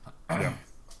 Yeah.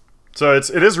 So it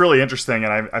is really interesting,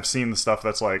 and I've seen the stuff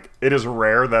that's like, it is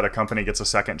rare that a company gets a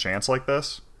second chance like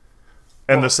this,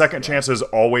 and the second chance is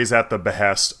always at the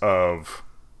behest of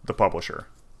the publisher.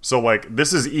 So like,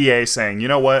 this is EA saying, you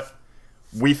know what,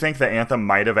 we think that Anthem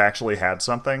might have actually had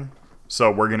something,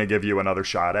 so we're gonna give you another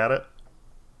shot at it.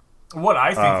 What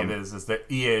I think it is that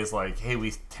EA is like, hey,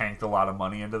 we tanked a lot of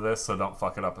money into this, so don't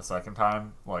fuck it up a second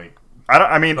time. Like,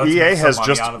 I mean, EA has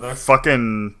just this.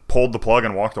 fucking pulled the plug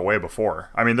and walked away before.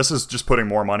 I mean, this is just putting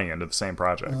more money into the same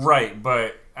project. Right,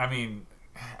 but, I mean,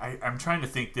 I'm trying to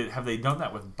think, that have they done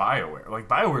that with BioWare? Like,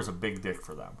 BioWare's a big dick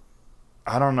for them.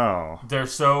 I don't know. They're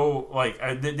so, like,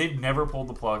 they've never pulled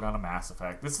the plug on a Mass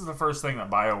Effect. This is the first thing that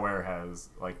BioWare has,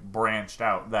 like, branched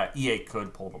out that EA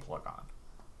could pull the plug on.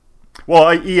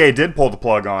 Well, EA did pull the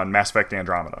plug on Mass Effect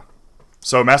Andromeda.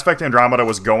 So Mass Effect Andromeda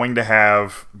was going to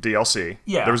have DLC.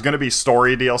 Yeah. There was going to be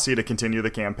story DLC to continue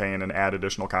the campaign and add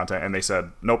additional content, and they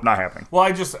said, nope, not happening.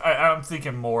 Well, I'm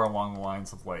thinking more along the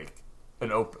lines of, like,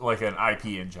 an IP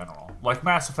in general. Like,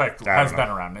 Mass Effect has been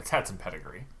around. It's had some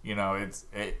pedigree. You know,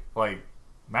 like,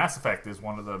 Mass Effect is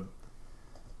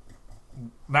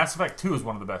Mass Effect 2 is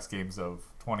one of the best games of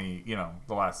the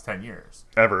last 10 years.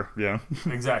 Ever, yeah.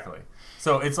 Exactly.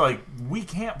 So it's like, we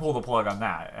can't pull the plug on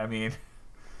that. I mean,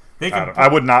 I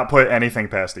would not put anything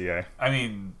past EA. I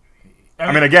mean,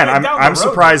 again, I'm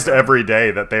surprised every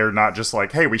day that they're not just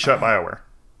like, hey, we shut BioWare.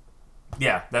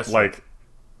 Yeah, that's like,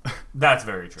 true. That's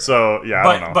very true. So yeah,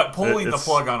 I don't know. But pulling the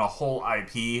plug on a whole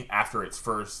IP after its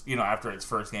first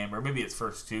game, or maybe its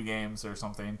first 2 games or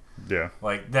something. Yeah,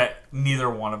 like that. Neither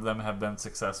one of them have been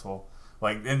successful.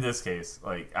 Like, in this case,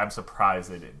 like, I'm surprised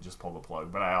they didn't just pull the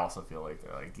plug, but I also feel like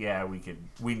yeah,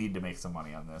 we need to make some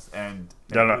money on this. And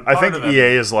I think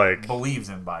EA is like, believes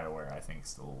in BioWare, I think,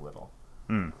 still a little.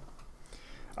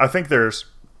 I think there's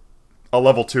a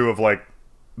level 2 of like,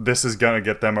 this is gonna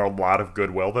get them a lot of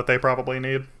goodwill that they probably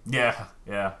need. Yeah.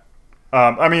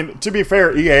 I mean, to be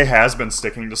fair, EA has been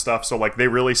sticking to stuff, so like, they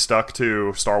really stuck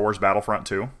to Star Wars Battlefront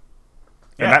 2,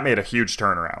 and that made a huge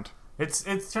turnaround. It's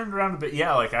turned around a bit.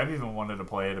 Yeah, like, I've even wanted to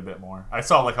play it a bit more. I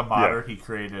saw, like, a modder. He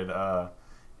created for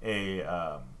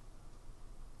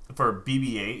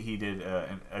BB-8, he did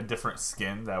a different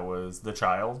skin that was the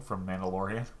child from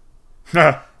Mandalorian.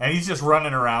 And he's just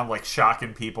running around, like,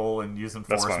 shocking people and using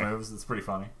force moves. It's pretty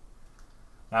funny.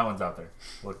 That one's out there.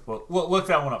 Look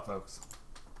that one up, folks.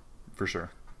 For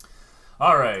sure.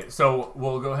 All right, so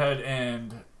we'll go ahead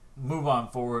and move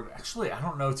on forward. Actually, I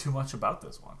don't know too much about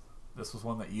this one. This was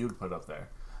one that you'd put up there.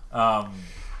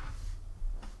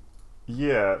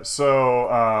 Yeah,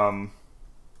 so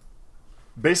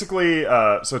basically,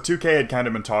 so 2K had kind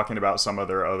of been talking about some of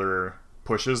their other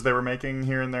pushes they were making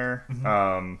here and there.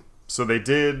 Mm-hmm. So they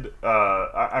did,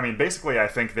 I mean, basically, I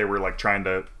think they were like trying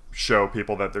to show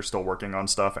people that they're still working on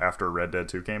stuff after Red Dead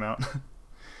 2 came out.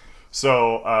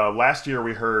 So last year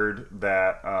we heard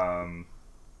that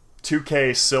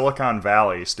 2K Silicon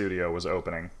Valley studio was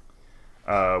opening.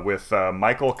 With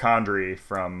Michael Condrey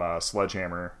from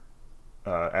Sledgehammer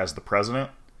as the president.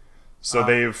 So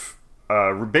they've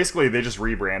basically, they just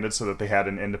rebranded so that they had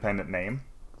an independent name.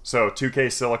 So 2K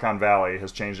Silicon Valley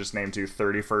has changed its name to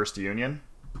 31st Union,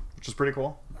 which is pretty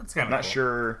cool. That's kind of not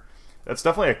sure. That's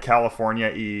definitely a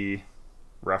California-y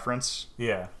reference.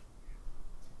 Yeah.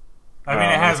 I mean,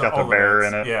 it has got all the bear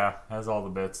bits. in it. Yeah, it has all the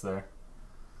bits there.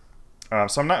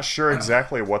 So I'm not sure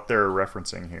exactly what they're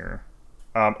referencing here.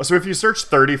 So if you search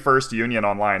 31st Union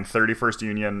online, 31st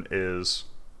Union is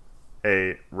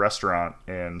a restaurant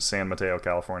in San Mateo,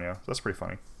 California. That's pretty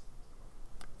funny.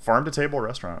 Farm to table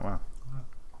restaurant. Wow.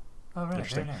 Oh, right.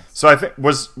 Interesting. Very nice. So I think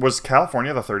was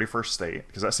California the 31st state?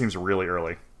 Because that seems really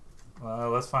early. Well,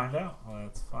 let's find out.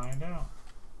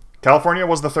 California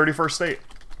was the 31st state.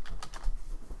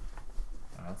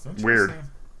 That's interesting. Weird.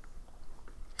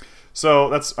 So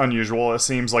that's unusual. It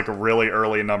seems like a really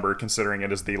early number considering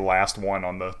it is the last one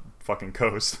on the fucking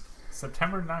coast.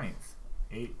 September 9th,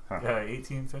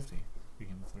 1850.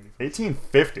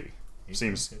 1850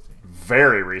 seems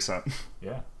very recent.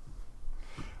 Yeah.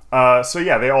 So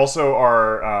yeah, they also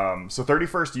are. So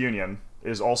 31st Union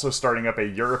is also starting up a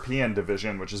European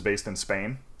division, which is based in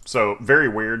Spain. So very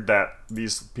weird that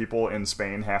these people in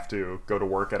Spain have to go to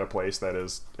work at a place that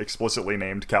is explicitly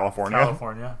named California.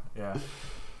 California, yeah.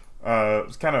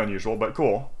 It's kind of unusual, but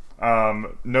cool.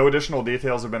 No additional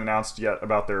details have been announced yet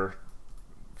about their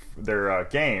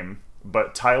game,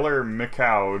 but Tyler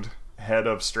McCoud, head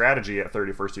of strategy at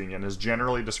 31st Union, has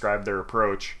generally described their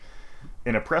approach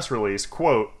in a press release,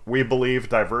 quote, "We believe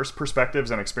diverse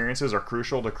perspectives and experiences are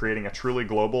crucial to creating a truly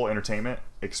global entertainment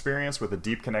experience with a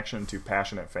deep connection to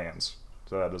passionate fans."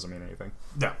 So that doesn't mean anything.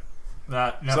 No.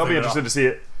 So I'll be interested to see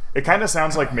it. It kind of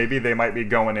sounds like maybe they might be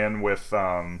going in with...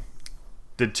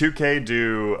 did 2K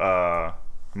do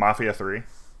Mafia 3?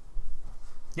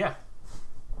 Yeah.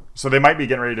 So they might be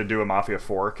getting ready to do a Mafia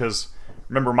 4, because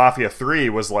remember Mafia 3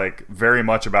 was like very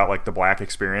much about like the black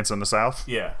experience in the South.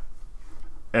 Yeah.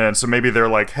 And so maybe they're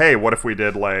like, hey, what if we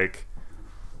did like,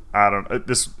 I don't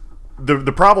this.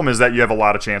 The problem is that you have a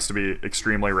lot of chance to be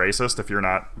extremely racist if you're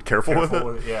not careful with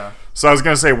it. Yeah. So I was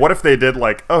going to say, what if they did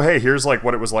like, oh, hey, here's like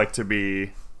what it was like to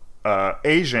be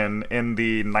Asian in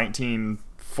the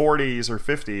 1940s or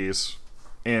 50s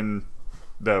in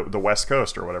the West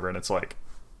Coast or whatever. And it's like,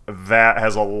 that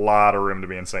has a lot of room to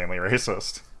be insanely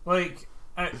racist. Like,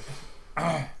 I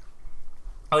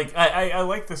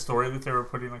like the story that they were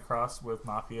putting across with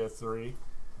Mafia 3.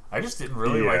 I just didn't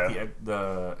really like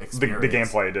the experience. The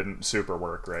gameplay didn't super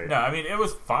work, right? No, I mean, it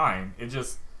was fine. It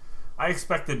just... I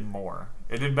expected more.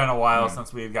 It had been a while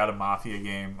since we had got a Mafia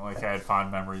game. Like, I had fond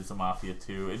memories of Mafia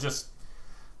 2. It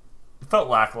felt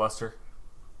lackluster.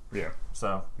 Yeah.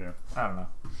 So, yeah. I don't know.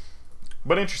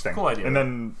 But interesting. Cool idea. And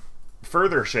then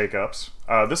further shakeups.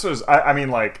 This was... I mean,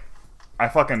 like... I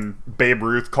fucking Babe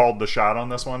Ruth called the shot on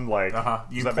this one. Like,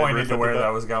 you pointed to where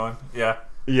that was going. Yeah.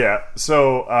 Yeah.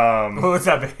 So, what was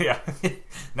that? Yeah.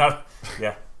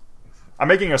 Yeah. I'm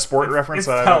making a sport reference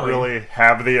that I don't really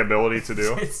have the ability to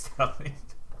do. It's telling.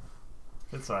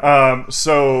 It's fine.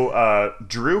 So,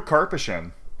 Drew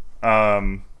Karpyshyn,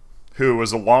 who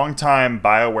was a longtime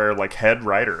BioWare like head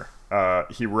writer.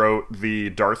 He wrote the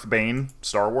Darth Bane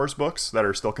Star Wars books that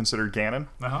are still considered canon.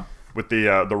 With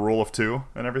the Rule of Two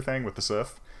and everything with the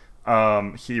Sith.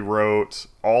 He wrote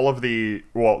all of the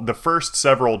first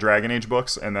several Dragon Age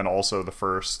books, and then also the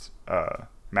first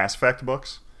Mass Effect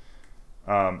books.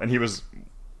 And he was,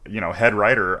 head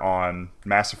writer on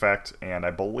Mass Effect, and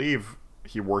I believe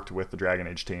he worked with the Dragon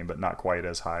Age team, but not quite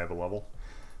as high of a level.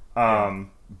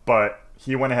 But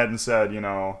he went ahead and said,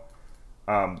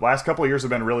 last couple of years have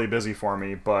been really busy for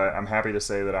me, but I'm happy to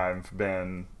say that I've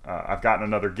gotten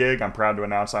another gig. I'm proud to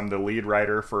announce I'm the lead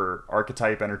writer for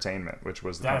Archetype Entertainment, which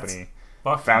was the company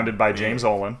founded by James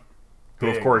Olin, who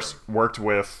of course worked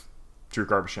with Drew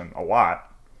Karpyshyn a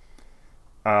lot.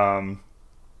 And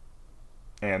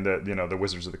the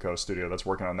Wizards of the Coast studio that's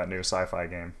working on that new sci-fi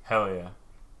game. Hell yeah!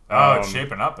 Oh, it's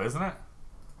shaping up, isn't it?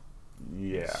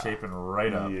 Yeah, it's shaping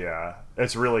right up. Yeah,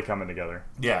 it's really coming together.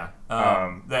 Yeah,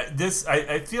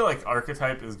 I feel like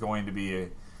Archetype is going to be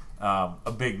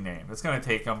a big name. It's going to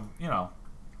take them,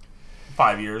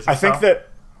 5 years. I think that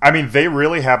they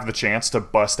really have the chance to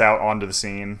bust out onto the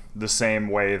scene the same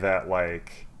way that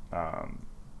like,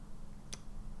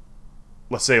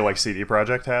 let's say like CD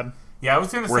Projekt had. Yeah, I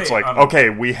was going to say, where it's like, okay,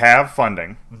 we have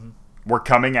funding, we're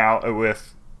coming out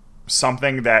with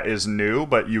something that is new,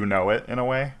 but it in a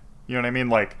way. You know what I mean?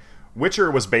 Like, Witcher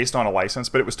was based on a license,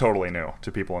 but it was totally new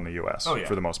to people in the U.S.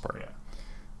 For the most part.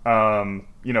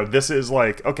 Yeah. This is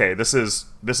like, okay, this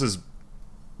is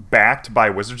backed by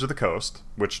Wizards of the Coast,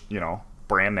 which,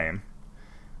 brand name.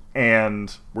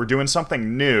 And we're doing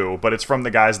something new, but it's from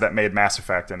the guys that made Mass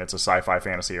Effect, and it's a sci-fi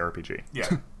fantasy RPG. Yeah.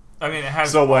 I mean, it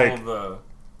has so, all like, of the...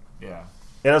 Yeah.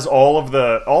 It has all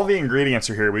the ingredients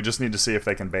are here. We just need to see if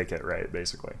they can bake it right,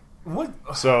 basically. What?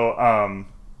 So,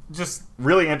 just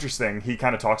really interesting. He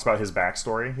kind of talks about his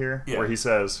backstory here, where he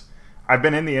says, "I've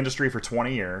been in the industry for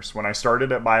 20 years. When I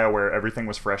started at BioWare, everything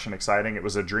was fresh and exciting. It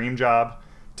was a dream job.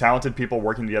 Talented people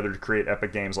working together to create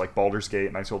epic games like Baldur's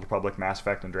Gate, Knights of the Old Republic, Mass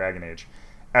Effect, and Dragon Age.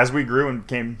 As we grew and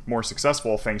became more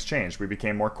successful, things changed. We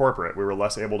became more corporate. We were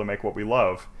less able to make what we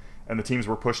love, and the teams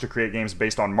were pushed to create games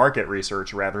based on market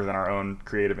research rather than our own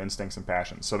creative instincts and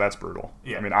passions." So that's brutal.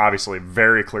 Yeah. I mean, obviously,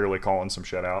 very clearly calling some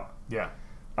shit out. Yeah.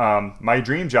 My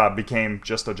dream job became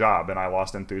just a job, and I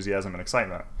lost enthusiasm and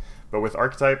excitement. But with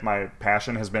Archetype, my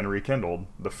passion has been rekindled.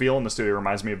 The feel in the studio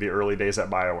reminds me of the early days at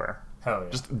BioWare. Hell yeah.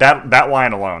 Just that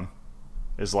line alone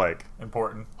is like...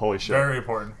 important. Holy shit. Very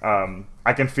important.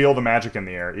 I can feel the magic in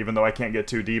the air. Even though I can't get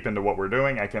too deep into what we're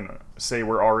doing, I can say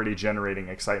we're already generating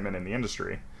excitement in the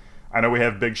industry. I know we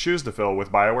have big shoes to fill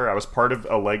with BioWare. I was part of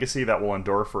a legacy that will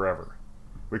endure forever.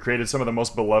 We created some of the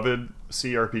most beloved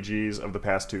CRPGs of the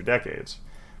past 2 decades.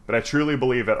 But I truly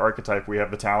believe at Archetype we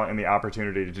have the talent and the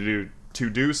opportunity to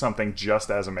do something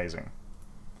just as amazing.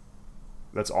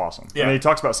 That's awesome. Yeah. And he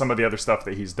talks about some of the other stuff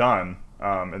that he's done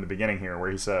in the beginning here,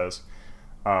 where he says,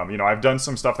 I've done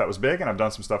some stuff that was big, and I've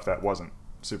done some stuff that wasn't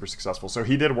super successful. So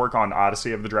he did work on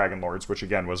Odyssey of the Dragon Lords, which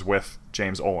again was with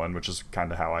James Olin, which is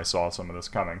kind of how I saw some of this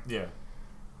coming. Yeah.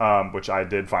 Which I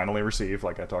did finally receive,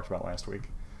 like I talked about last week.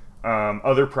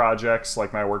 Other projects,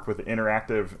 like my work with the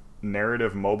interactive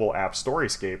narrative mobile app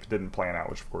Storyscape, didn't plan out,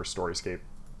 which of course Storyscape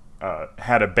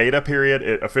had a beta period.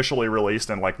 It officially released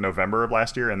in like November of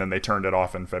last year, and then they turned it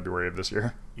off in February of this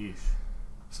year. Yeesh.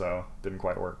 So didn't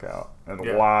quite work out, and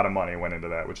Yeah. a lot of money went into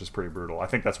that, which is pretty brutal. I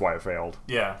think that's why it failed.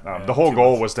 Yeah. Yeah, The whole too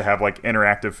goal much. was to have like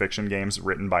interactive fiction games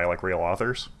written by like real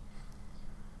authors.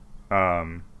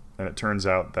 And it turns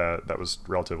out that that was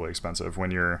relatively expensive when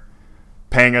you're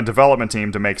paying a development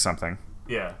team to make something,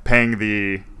 Yeah. paying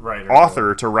the Writer.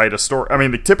 author to write a story. I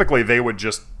mean, typically they would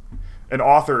just, an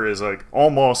author is like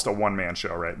almost a one-man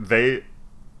show, right? They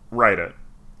write it.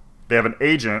 They have an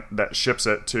agent that ships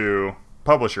it to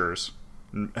publishers,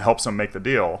 helps them make the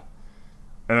deal,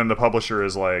 and then the publisher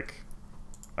is like,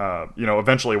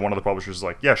 eventually one of the publishers is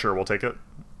like, yeah, sure, we'll take it,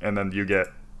 and then you get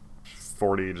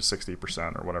 40 to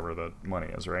 60% or whatever the money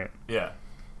is, right? Yeah.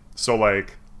 So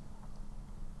like,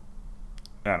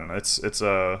 I don't know, it's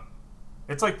a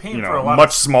It's like paying for a lot much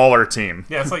of smaller team.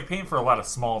 Yeah, it's like paying for a lot of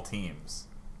small teams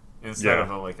instead Yeah.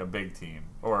 of a big team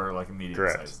or like a Correct.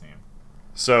 medium-sized team.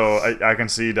 So I can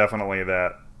see definitely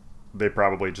that they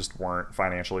probably just weren't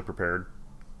financially prepared.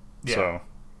 Yeah. So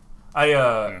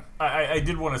I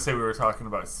did want to say we were talking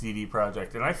about CD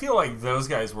Projekt, and I feel like those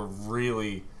guys were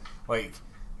really like.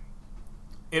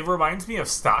 It reminds me of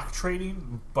stock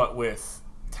trading, but with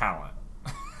talent.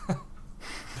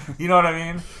 You know what I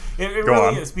mean? It Go really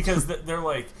on. is, because they're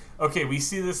like, okay, we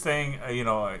see this thing,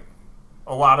 like,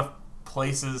 a lot of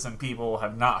places and people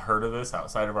have not heard of this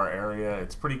outside of our area.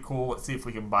 It's pretty cool. Let's see if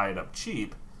we can buy it up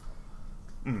cheap.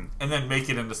 And then make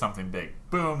it into something big.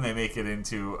 Boom, they make it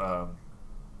into, a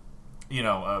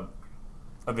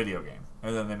video game.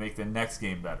 And then they make the next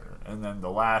game better. And then the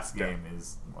last game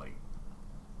is, like,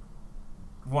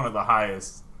 one of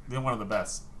the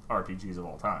best RPGs of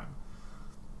all time.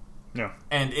 yeah.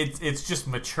 And it's just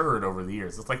matured over the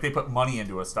years. It's like they put money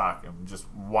into a stock and just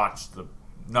watch the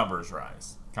numbers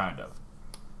rise, kind of.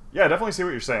 Yeah, I definitely see what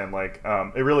you're saying. Like,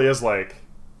 it really is like,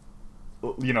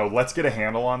 let's get a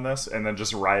handle on this and then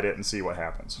just ride it and see what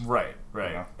happens. Right.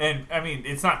 Yeah. And, I mean,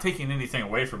 it's not taking anything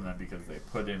away from them because they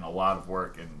put in a lot of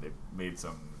work and they've made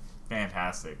some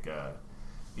fantastic,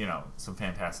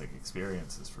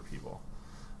 experiences for people.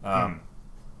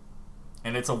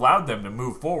 And it's allowed them to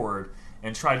move forward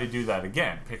and try to do that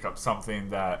again. Pick up something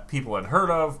that people had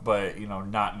heard of, but,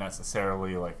 not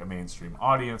necessarily like a mainstream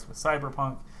audience with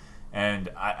Cyberpunk. And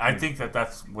I think that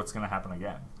that's what's going to happen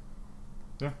again.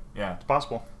 Yeah, Yeah. it's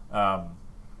possible. Man,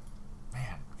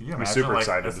 could you I'm imagine? super like,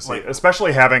 excited this- to see like, it.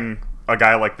 Especially having a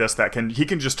guy like this that he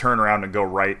can just turn around and go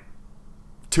write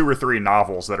 2 or 3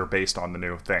 novels that are based on the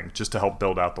new thing just to help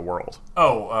build out the world.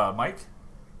 Oh, Mike?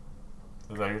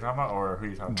 Is that who you're talking about, or who are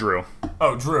you talking Drew. about?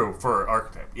 Oh, Drew for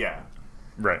Archetype. Yeah,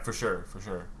 Right. for sure.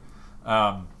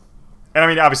 And I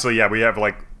mean, obviously, yeah, we have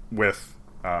like with,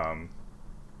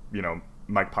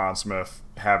 Mike Pondsmith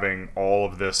having all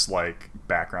of this like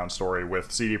background story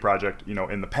with CD Projekt,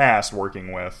 in the past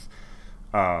working with,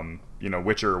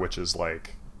 Witcher, which is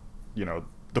like,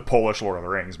 the Polish Lord of the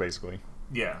Rings, basically.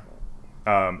 Yeah.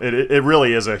 It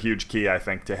really is a huge key, I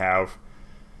think, to have,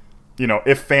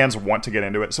 if fans want to get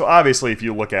into it. So obviously, if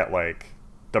you look at like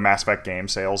the Mass Effect game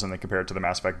sales and then compare it to the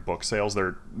Mass Effect book sales,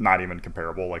 they're not even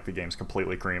comparable. Like the games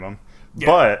completely cream them. Yeah.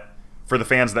 But for the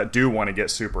fans that do want to get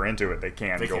super into it, they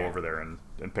can They go can. over there and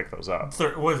pick those up.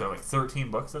 What is it, like 13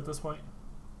 books at this point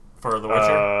for The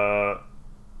Witcher?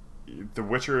 The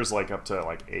Witcher is like up to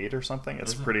like 8 or something.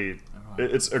 It's Is it? pretty. I don't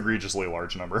know. It's egregiously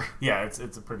large number. Yeah, it's a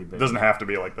pretty big. It doesn't have to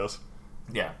be like this.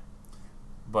 Yeah,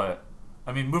 but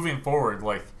I mean, moving forward,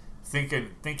 like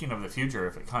thinking of the future,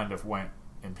 if it kind of went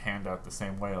and panned out the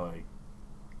same way, like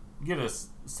get a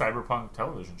Cyberpunk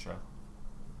television show.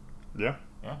 Yeah.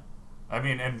 Yeah, I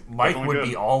mean, and Mike Definitely would good.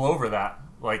 be all over that.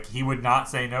 Like he would not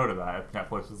say no to that if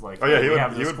Netflix was like, Oh yeah, "Hey, he we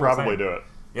have would. this He would cool probably thing." do it.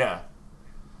 Yeah.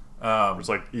 It's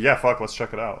like, yeah, fuck, let's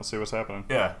check it out. Let's see what's happening.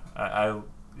 Yeah,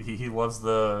 he loves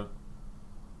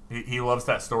he loves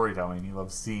that storytelling. He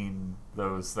loves seeing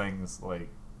those things, like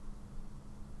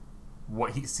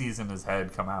what he sees in his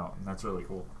head come out, and that's really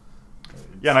cool.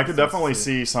 Yeah, and I could definitely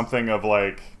see something of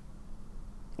like,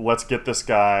 let's get this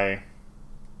guy,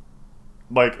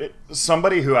 like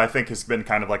somebody who I think has been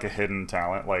kind of like a hidden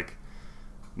talent. Like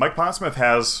Mike Pondsmith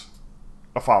has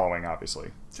a following,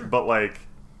 obviously, Sure. but like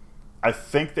I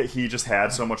think that he just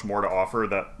had so much more to offer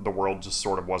that the world just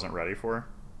sort of wasn't ready for.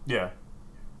 Yeah,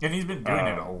 and he's been doing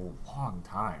it a long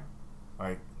time.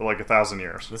 Like 1,000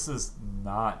 years. this is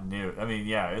not new. I mean,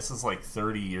 yeah, this is like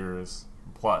 30 years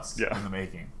plus Yeah. in the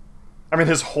making. I mean,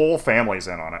 his whole family's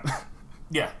in on it.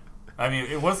 Yeah. I mean,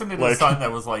 it wasn't his Like- son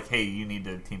that was like, "Hey, you need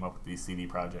to team up with these CD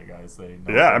Projekt guys." They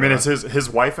know Yeah, what I mean, they're it's his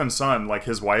wife and son. Like,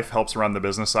 his wife helps run the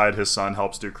business side. His son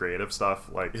helps do creative stuff.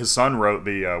 Like, his son wrote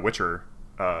the Witcher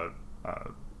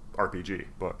RPG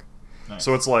book. Nice.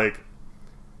 So it's like,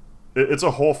 it's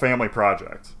a whole family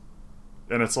project,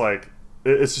 and it's like,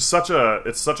 it's just such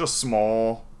a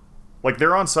small, like,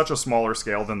 they're on such a smaller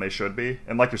scale than they should be.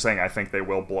 And like you're saying, I think they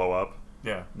will blow up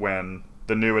Yeah. when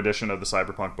the new edition of the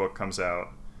Cyberpunk book comes out,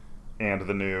 and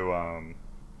the new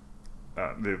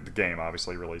the game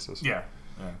obviously releases. Yeah.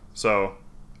 Yeah. So,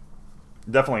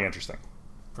 definitely interesting.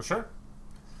 For sure.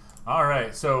 All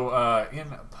right. So, in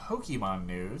Pokemon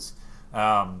news,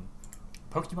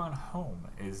 Pokemon Home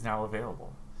is now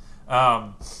available.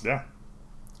 Yeah.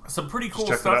 Some pretty cool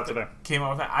checked it stuff out that today. came out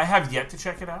with that. I have yet to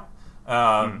check it out.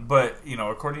 But,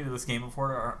 according to this Game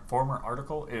Informer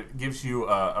article, it gives you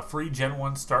a free Gen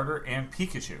 1 starter and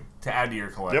Pikachu to add to your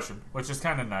collection, which is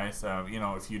kind of nice,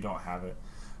 if you don't have it.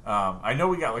 I know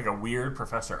we got, like, a weird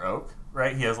Professor Oak,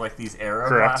 right? He has, like, these arrow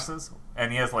Correct. glasses,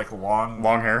 and he has, like, long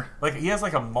hair. Like, he has,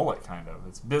 like, a mullet, kind of.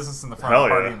 It's business in the front, Hell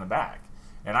party yeah. in the back.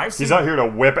 And I've seen... He's out here to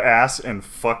whip ass and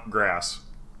fuck grass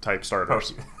type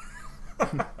starters.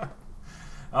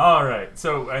 All right,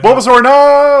 so... Bulbasaur,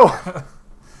 no!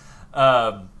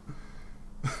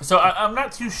 So I'm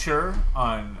not too sure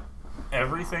on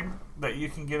everything that you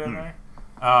can get in there.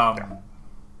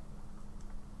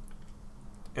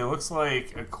 It looks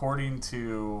like, according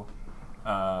to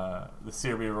the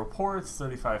Serbia reports,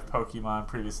 35 Pokemon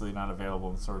previously not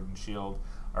available in Sword and Shield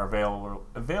are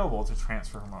available to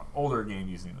transfer from an older game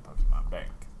using the Pokemon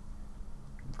Bank.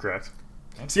 Correct.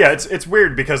 So yeah, it's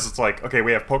weird because it's like, okay,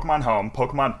 we have Pokemon Home,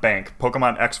 Pokemon Bank,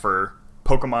 Pokemon Xfer,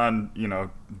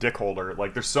 Pokemon, Dick Holder.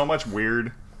 Like, there's so much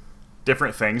weird,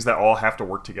 different things that all have to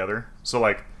work together. So,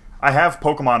 like, I have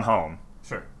Pokemon Home.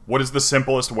 Sure. What is the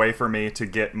simplest way for me to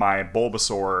get my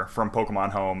Bulbasaur from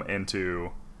Pokemon Home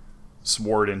into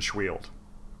Sword and Shield?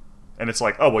 And it's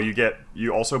like, oh, well,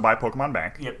 you also buy Pokemon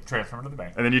Bank. Yep, transfer them to the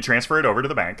bank. And then you transfer it over to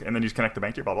the bank, and then you connect the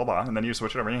bank to your blah, blah, blah, and then you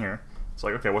switch it over in here. It's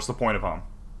like, okay, what's the point of Home?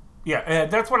 Yeah,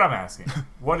 that's what I'm asking.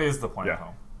 What is the point of Yeah.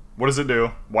 Home? What does it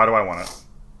do? Why do I want it?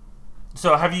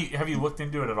 So have you looked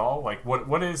into it at all? Like,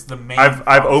 what is the main... I've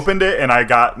function? opened it, and I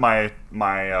got my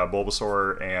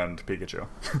Bulbasaur and Pikachu.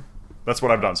 That's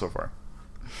what I've done so far.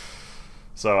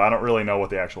 So I don't really know what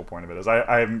the actual point of it is.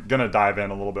 I'm going to dive in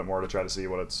a little bit more to try to see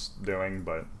what it's doing,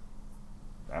 but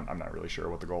I'm not really sure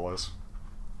what the goal is.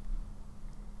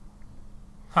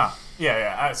 Huh.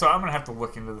 Yeah. So I'm going to have to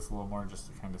look into this a little more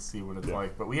just to kind of see what it's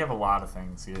like. But we have a lot of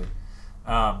things here.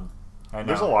 I know.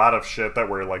 There's a lot of shit that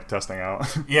we're, like, testing out.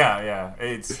 Yeah.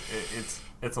 It's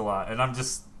a lot. And I'm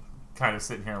just kind of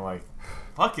sitting here like,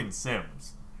 fucking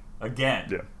Sims. Again.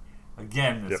 Yeah.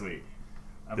 Again this Yep. week.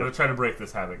 I'm going to try to break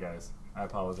this habit, guys. I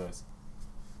apologize.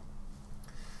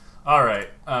 All right.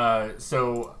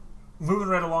 So moving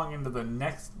right along into the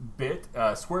next bit,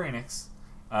 Square Enix,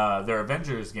 their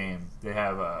Avengers game, they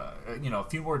have a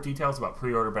few more details about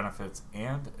pre-order benefits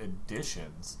and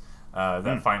editions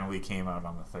that finally came out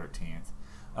on the 13th.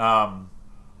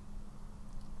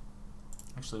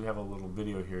 Actually, we have a little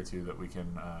video here too that we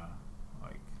can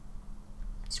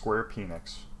Square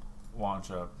Penix.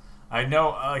 launch up. I know,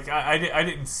 like, I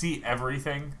didn't see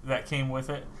everything that came with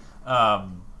it,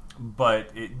 but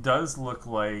it does look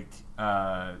like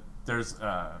there's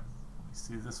let me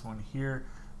see this one here,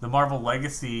 the Marvel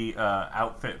Legacy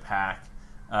outfit pack,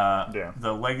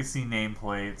 the Legacy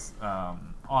nameplates,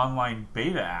 online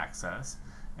beta access,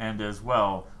 and as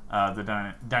well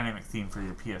the dynamic theme for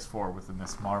your PS4 with the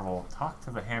Miss Marvel talk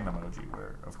to the hand emoji,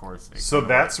 where of course So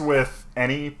that's with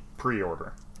any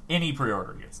pre-order. any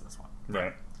pre-order gets this one,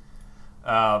 Right.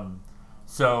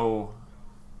 So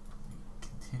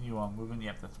continue on moving.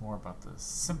 Yep, that's more about the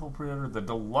simple pre-order. The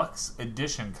deluxe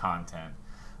edition content,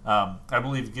 I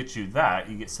believe, gets you that.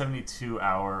 You get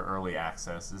 72-hour early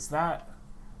access. Is that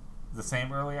the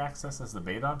same early access as the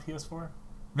beta on PS4?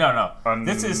 No.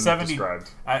 This is 70.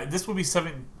 This will be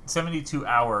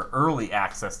 72-hour early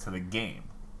access to the game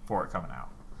for it coming out.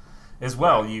 As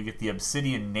well, you get the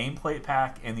Obsidian nameplate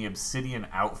pack and the Obsidian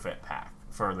outfit pack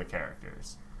for the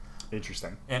characters.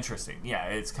 Interesting. Yeah,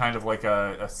 it's kind of like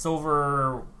a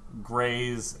silver,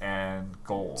 grays, and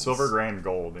gold. Silver, gray, and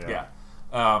gold. Yeah.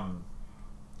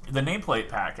 The nameplate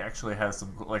pack actually has a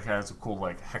cool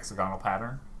hexagonal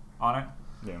pattern on it.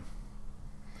 Yeah.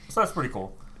 So that's pretty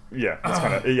cool. Yeah, it's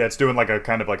kind of it's doing like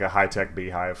a high-tech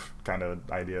beehive kind of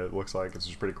idea. It looks like it's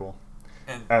just pretty cool.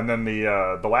 And then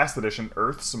the last edition,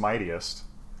 Earth's Mightiest,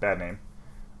 bad name,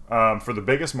 for the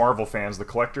biggest Marvel fans, the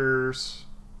collector's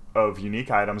of unique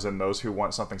items and those who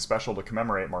want something special to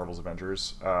commemorate Marvel's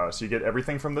Avengers. So you get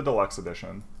everything from the deluxe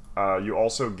edition. You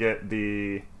also get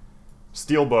the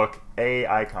Steelbook A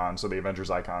icon, so the Avengers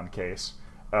icon case.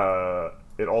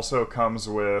 It also comes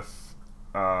with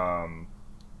a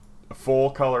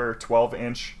full-color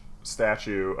 12-inch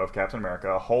statue of Captain America,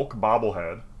 a Hulk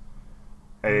bobblehead,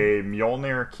 a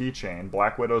Mjolnir keychain,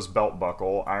 Black Widow's belt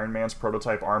buckle, Iron Man's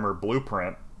prototype armor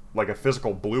blueprint, like a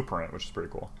physical blueprint, which is pretty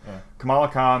cool. Yeah. Kamala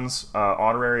Khan's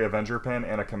honorary Avenger pin,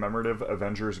 and a commemorative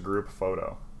Avengers group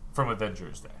photo. From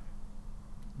Avengers Day.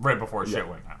 Right before shit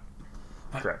went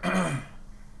out. Correct.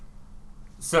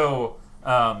 So,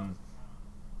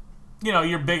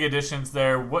 your big additions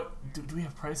there. What do we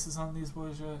have prices on these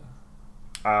boys yet?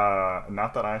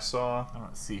 Not that I saw. I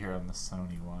don't see here on the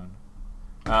Sony one.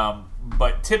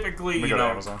 But typically,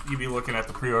 you'd be looking at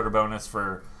the pre-order bonus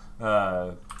for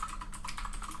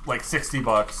like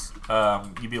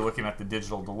 $60. You'd be looking at the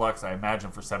digital deluxe, I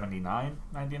imagine, for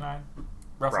 $79.99,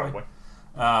 roughly. Probably.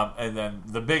 And then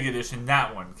the big edition,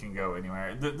 that one can go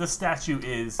anywhere. The statue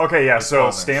is okay. Yeah. So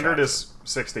 12-inch standard statue. is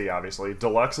 $60, obviously.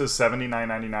 Deluxe is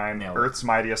 $79.99. Nailed it. Earth's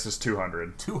Mightiest is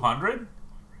 $200. 200.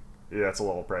 Yeah, it's a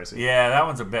little pricey. Yeah, that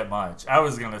one's a bit much. I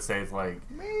was gonna say it's like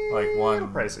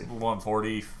pricey.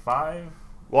 145.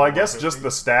 Well, I guess just the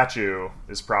statue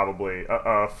is probably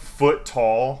a foot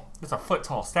tall. It's a foot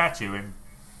tall statue, and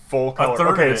full color. a third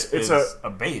Okay, of it it's is a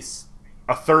base.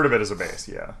 a third of it is a base.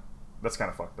 Yeah, that's kind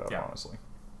of fucked up, Yeah. honestly.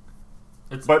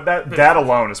 But that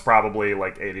alone is probably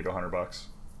like $80 to $100.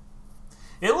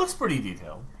 it looks pretty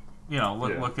detailed. Yeah.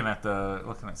 Looking at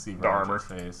Steve The armor. Rogers'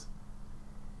 face.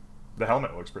 The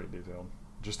helmet looks pretty detailed.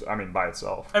 By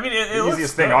itself. I mean, the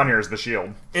easiest thing on here is the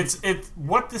shield. It's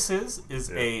what this is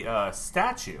a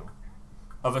statue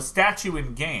of a statue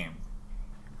in game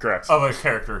Correct. of a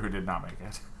character who did not make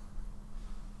it.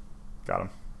 Got him.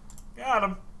 Got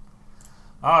him.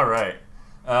 All right.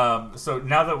 So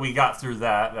now that we got through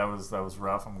that was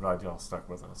rough. I'm glad y'all stuck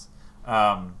with us.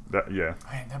 Yeah.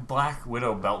 Man, that Black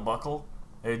Widow belt buckle,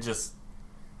 you're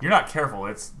not careful.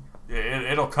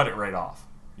 It'll cut it right off.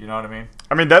 You know what I mean?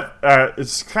 I mean that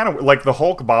it's kind of like the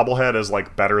Hulk bobblehead is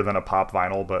like better than a pop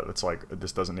vinyl, but it's like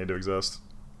this doesn't need to exist.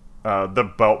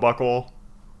 The belt buckle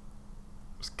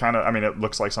is kind of. I mean, it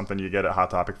looks like something you get at Hot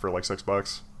Topic for like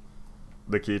 $6.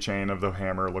 The keychain of the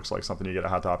hammer looks like something you get at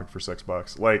Hot Topic for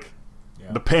 $6. Like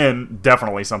the pin,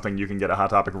 definitely something you can get at Hot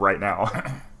Topic right now.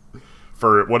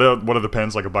 For what are the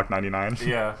pins, like $1.99?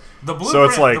 Yeah. The blueprint, so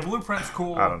it's like, the blueprint's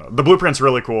cool. I don't know. The blueprint's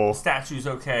really cool. Statue's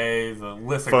okay. The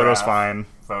lithograph. Photo's fine.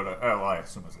 I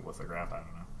assume it's a lithograph. I don't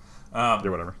know. Yeah,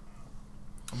 whatever.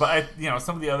 But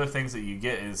some of the other things that you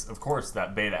get is, of course,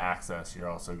 that beta access. You're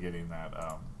also getting that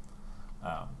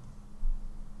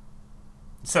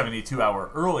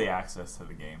 72-hour early access to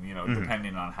the game.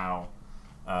 Depending on how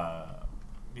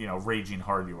raging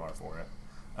hard you are for it.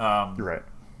 You're right.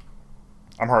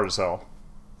 I'm hard as hell.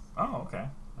 Oh, okay.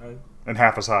 And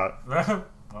half as hot. Well,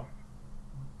 at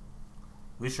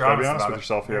least you're Gotta be honest honest about with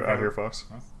it. yourself out here, folks.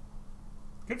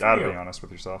 Good for Gotta you. be honest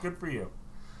with yourself. Good for you.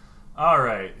 All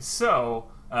right, so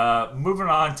moving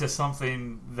on to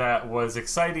something that was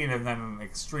exciting and then an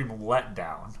extreme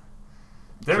letdown.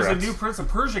 There's Correct. a new Prince of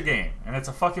Persia game, and it's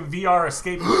a fucking VR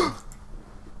escape room.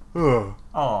 Ugh.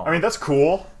 Oh, I mean, that's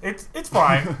cool. it's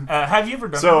fine. Have you ever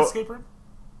done So- an escape room?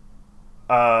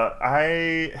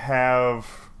 I have.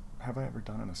 Have I ever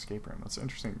done an escape room? That's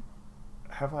interesting.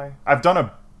 Have I? I've done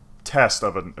a test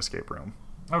of an escape room.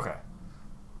 Okay.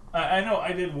 I know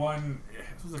I did one.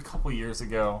 It was a couple years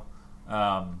ago.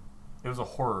 It was a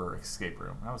horror escape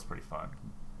room. That was pretty fun.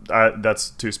 That's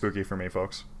too spooky for me,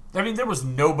 folks. I mean, there was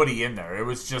nobody in there. It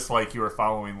was just like you were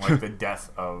following like the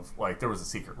death of there was a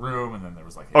secret room, and then there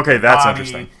was like Okay, that's body,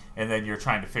 interesting. And then you're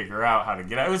trying to figure out how to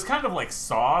get out. It was kind of like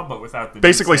Saw, but without the dude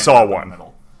Basically standing Saw up in the 1.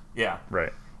 middle. Yeah.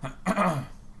 Right.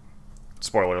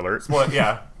 Spoiler alert. Well,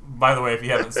 yeah. By the way, if you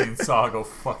haven't seen Saw, go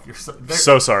fuck yourself.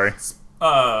 So sorry.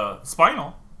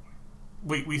 Spinal.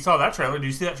 We saw that trailer. Did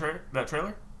you see that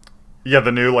trailer? Yeah,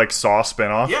 the new like Saw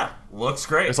spinoff. Yeah, looks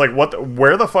great. It's like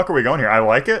where the fuck are we going here? I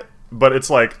like it, but it's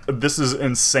like this is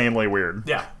insanely weird.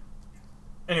 Yeah.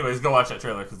 Anyways, go watch that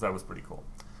trailer because that was pretty cool.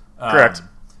 Correct.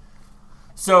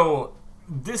 So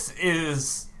this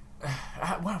is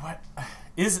what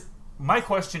is my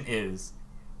question is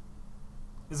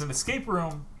an escape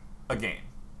room a game?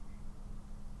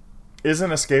 Is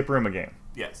an escape room a game?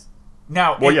 Yes.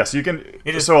 Now, Well, yes, you can.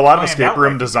 it is So a lot of planned escape out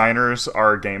room like- designers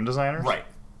are game designers. right.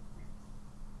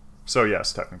 So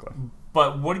yes, technically.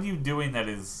 But what are you doing that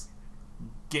is?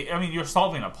 I mean, you're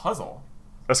solving a puzzle.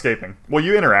 Escaping. Well,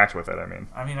 you interact with it, I mean.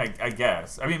 I mean, I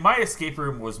guess. I mean, my escape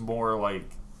room was more like.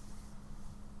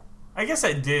 I guess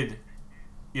I did,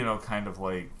 kind of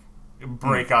like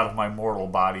break out of my mortal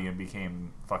body and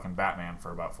became fucking Batman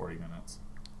for about 40 minutes.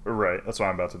 Right, that's what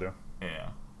I'm about to do. Yeah.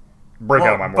 Break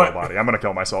out of my mortal body. I'm going to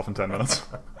kill myself in 10 minutes.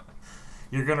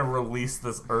 You're going to release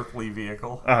this earthly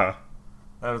vehicle? Uh-huh.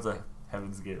 That was a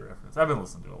Heaven's Gate reference. I've been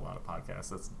listening to a lot of podcasts.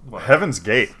 That's what Heaven's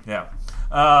Gate. Yeah.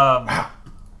 I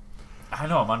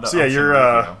know, I'm under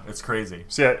it's crazy.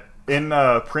 So yeah, in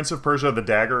Prince of Persia, The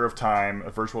Dagger of Time, a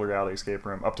virtual reality escape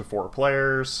room, up to 4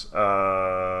 players.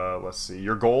 Let's see.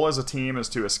 Your goal as a team is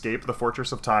to escape the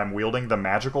Fortress of Time wielding the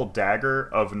magical Dagger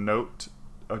of Note.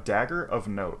 A Dagger of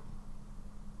Note.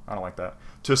 I don't like that.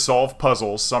 To solve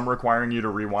puzzles, some requiring you to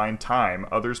rewind time,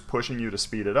 others pushing you to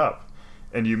speed it up.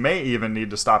 And you may even need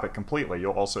to stop it completely.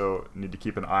 You'll also need to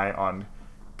keep an eye on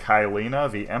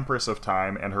Kylena, the Empress of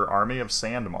Time, and her army of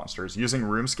sand monsters. Using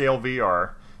room-scale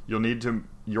VR, you'll need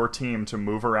your team to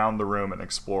move around the room and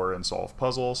explore and solve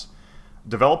puzzles.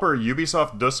 Developer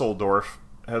Ubisoft Dusseldorf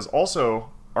has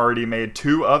also already made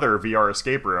 2 other VR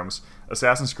escape rooms,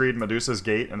 Assassin's Creed Medusa's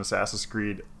Gate and Assassin's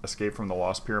Creed Escape from the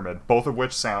Lost Pyramid, both of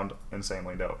which sound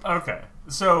insanely dope. Okay,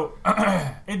 so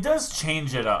it does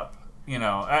change it up.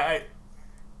 Man,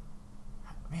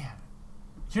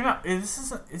 you're not.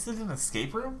 Is it an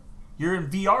escape room? You're in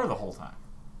VR the whole time.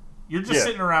 You're just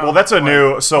sitting around. Well, that's a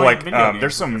new. So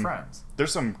there's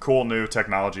some cool new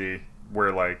technology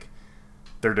where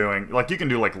they're doing you can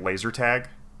do laser tag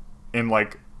in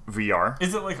VR.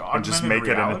 Is it like augmented and just make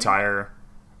reality? It an entire?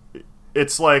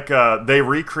 It's they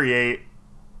recreate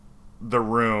the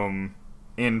room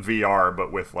in VR,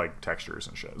 but with textures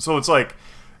and shit. So it's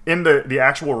in the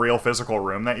actual real physical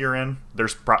room that you're in,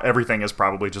 there's everything is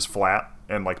probably just flat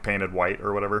and painted white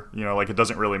or whatever. It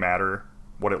doesn't really matter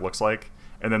what it looks like.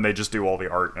 And then they just do all the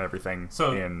art and everything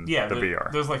in the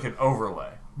VR. There's an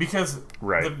overlay because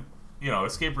right. The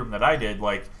escape room that I did,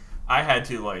 I had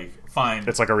to find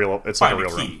it's like a real key,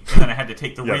 room, and then I had to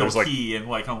take the real there's key and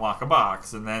unlock a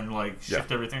box, and then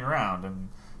shift everything around, and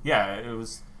it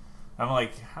was. I'm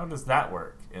like, how does that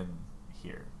work in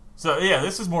here? So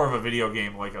this is more of a video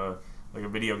game, like a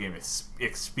video game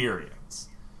experience,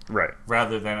 right?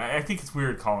 Rather than I think it's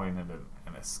weird calling it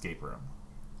an escape room.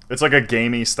 It's like a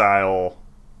gamey style.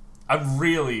 I'm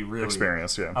really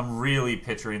experience. Yeah, I'm really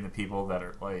picturing the people that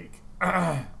are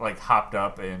hopped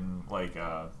up in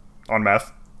on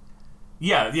meth.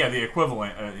 Yeah, the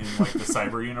equivalent in the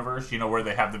cyber universe, where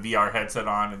they have the VR headset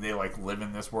on and they live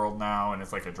in this world now, and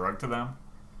it's a drug to them.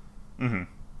 Mm-hmm.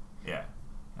 Yeah,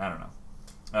 I don't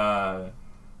know.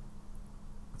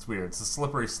 It's weird. It's a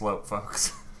slippery slope,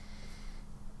 folks.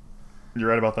 You're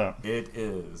right about that. It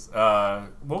is.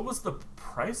 What was the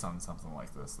price on something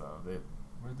like this, though?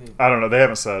 I don't know. They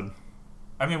haven't said.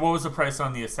 I mean, what was the price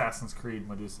on the Assassin's Creed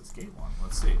Medusa's Gate one?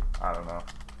 Let's see. I don't know.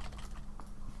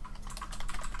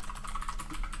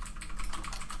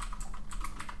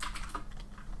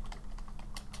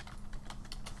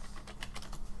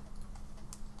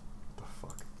 The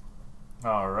fuck?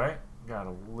 All right. Got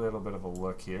a little bit of a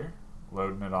look here.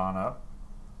 Loading it on up.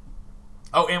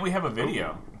 Oh, and we have a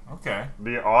video. Ooh. Okay.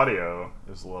 The audio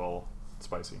is a little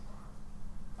spicy.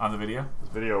 On the video?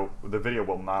 The video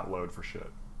will not load for shit.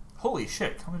 Holy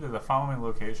shit, coming to the following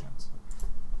locations.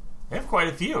 They have quite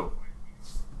a few.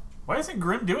 Why isn't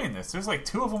Grim doing this? There's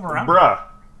 2 of them around. Bruh.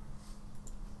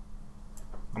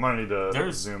 I'm going to need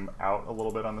to zoom out a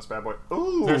little bit on this bad boy.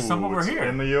 Ooh. There's some over here.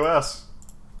 In the U.S.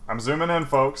 I'm zooming in,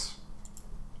 folks.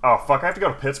 Oh, fuck. I have to go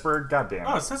to Pittsburgh? God damn it.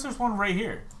 Oh, it says there's one right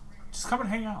here. Just come and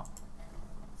hang out.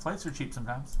 Flights are cheap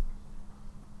sometimes.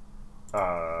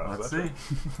 Let's see.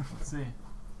 Let's see.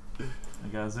 I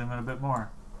gotta zoom in a bit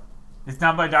more. It's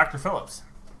down by Dr. Phillips.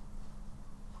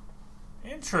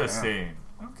 Interesting.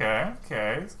 Yeah.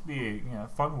 Okay. This could be a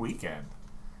fun weekend.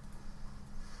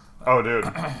 Oh, dude.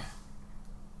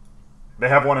 They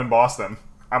have one in Boston.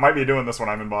 I might be doing this when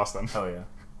I'm in Boston. Hell yeah.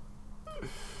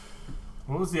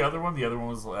 What was the other one? The other one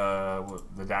was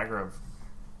the Dagger of...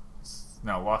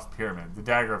 No, Lost Pyramid. The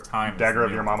Dagger of Time. Dagger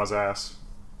of Your Mama's Ass.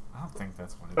 I don't think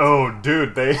that's what it is. Oh,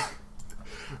 dude,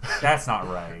 That's not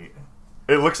right.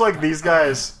 It looks like these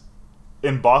guys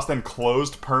in Boston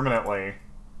closed permanently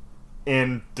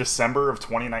in December of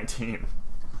 2019.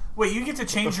 Wait, you get to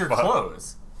change your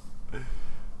clothes?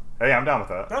 Hey, I'm down with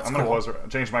that. That's I'm gonna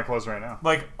change my clothes right now.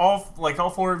 All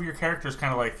 4 of your characters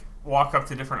kind of walk up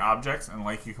to different objects and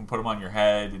you can put them on your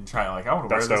head and try I want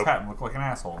to wear this hat and look like an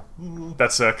asshole.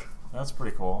 That's sick. That's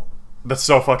pretty cool. That's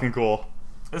so fucking cool.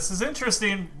 This is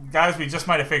interesting, guys. We just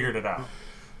might have figured it out.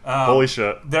 Holy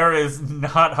shit! There is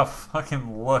not a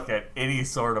fucking look at any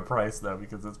sort of price though,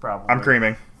 because it's probably I'm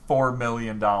creaming $4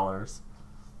 million. 2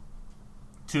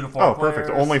 to 4. Oh, players.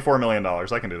 Perfect! Only $4 million.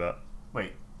 I can do that.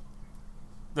 Wait,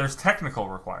 there's technical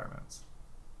requirements.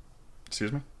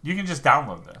 Excuse me? You can just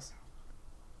download this.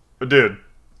 Dude,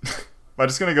 am I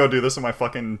just gonna go do this in my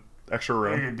fucking extra Are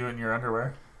you room? gonna do it in your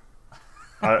underwear?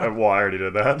 I already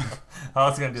did that. I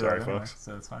was gonna do Sorry, that anyway, folks.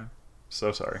 so it's fine.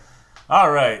 So sorry.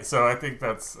 All right, so I think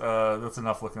that's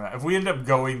enough looking at. If we end up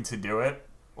going to do it,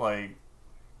 like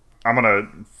I'm gonna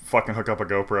fucking hook up a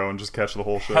GoPro and just catch the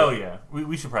whole shit. hell yeah,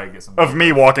 we should probably get some. Of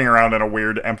me walking around in a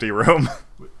weird empty room.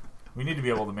 We need to be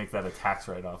able to make that a tax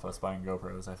write-off, us buying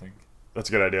GoPros, I think. That's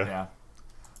a good idea.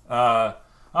 Yeah.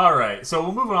 All right, so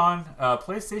we'll move on.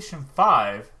 PlayStation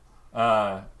 5.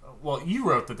 Well, you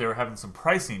wrote that they were having some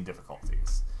pricing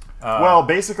difficulties. Well,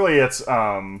 basically, it's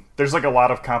there's like a lot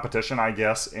of competition, I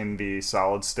guess, in the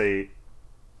solid state.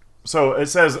 So it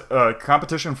says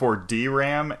competition for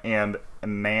DRAM and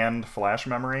NAND flash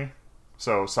memory.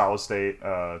 So solid state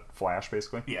flash,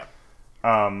 basically. Yeah.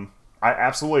 I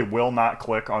absolutely will not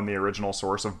click on the original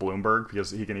source of Bloomberg because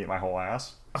he can eat my whole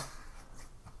ass.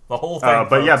 The whole thing.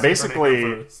 But yeah, folks,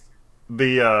 basically,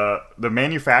 the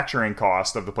manufacturing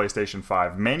cost of the PlayStation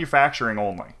 5, manufacturing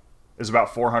only, is about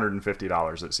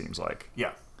 $450. It seems like.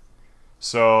 Yeah.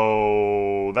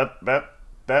 So that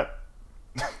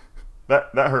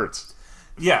hurts.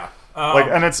 Yeah.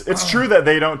 And it's true that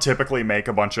they don't typically make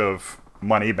a bunch of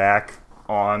money back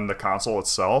on the console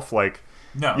itself. Like,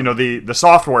 no. You know, the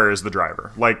software is the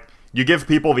driver. Like, you give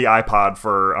people the iPod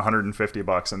for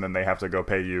 $150 and then they have to go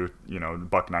pay you,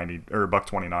 $1.90 or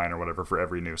 $1.29 or whatever for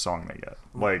every new song they get.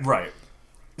 Like, right.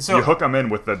 So you hook them in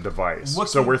with the device.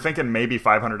 So we're thinking maybe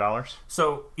 $500.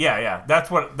 So yeah.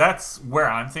 That's where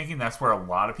I'm thinking. That's where a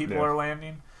lot of people are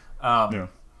landing. Yeah.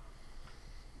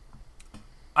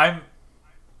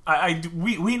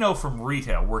 We know from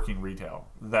working retail,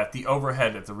 that the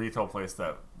overhead at the retail place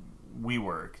that we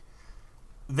work,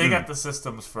 they got the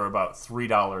systems for about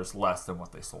 $3 less than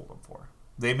what they sold them for.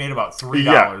 They made about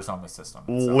 $3 on the system.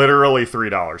 So. Literally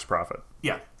 $3 profit.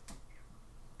 Yeah.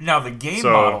 Now the game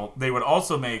model, they would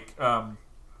also make about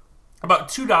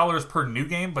 $2 per new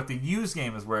game, but the used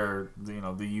game is where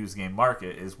the used game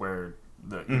market is where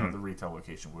the the retail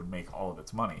location would make all of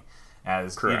its money,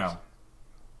 as Correct.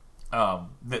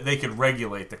 That they could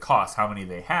regulate the cost, how many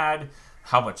they had,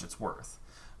 how much it's worth.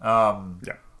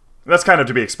 Yeah, that's kind of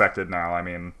to be expected now. I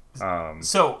mean,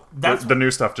 so that's the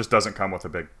new stuff just doesn't come with a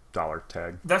big dollar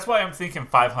tag. That's why I'm thinking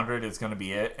 500 is going to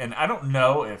be it, and I don't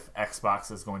know if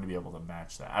Xbox is going to be able to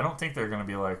match that. I don't think they're going to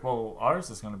be like, well, ours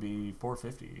is going to be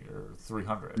 450 or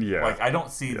 300. Yeah, like I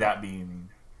don't see that being,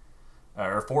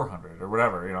 or 400 or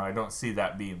whatever. I don't see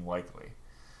that being likely.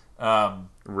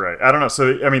 Right. I don't know.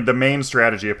 So, I mean, the main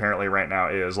strategy apparently right now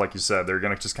is, like you said, they're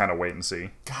going to just kind of wait and see.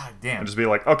 God damn. And just be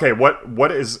like, okay,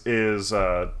 what is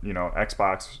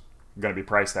Xbox going to be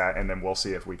priced at, and then we'll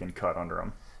see if we can cut under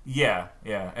them. Yeah.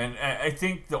 And I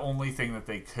think the only thing that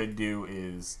they could do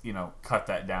is, cut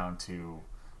that down to,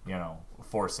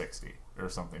 $460 or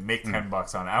something. Make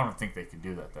 $10 on it. I don't think they could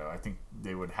do that, though. I think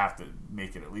they would have to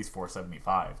make it at least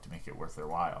 $475 to make it worth their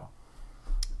while.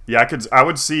 Yeah, I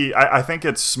would see. I think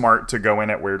it's smart to go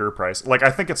in at weirder price. Like, I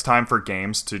think it's time for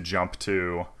games to jump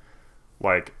to,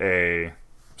 like, a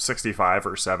 65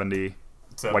 or 70,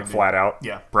 like flat out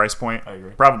price point. I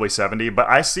agree. Probably 70, but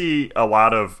I see a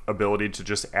lot of ability to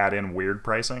just add in weird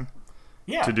pricing.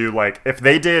 Yeah. To do, like, if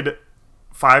they did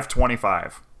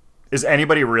 $525, is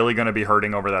anybody really going to be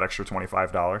hurting over that extra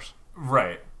 $25?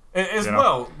 Right. As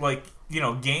well, like,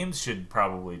 games should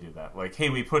probably do that. Like, hey,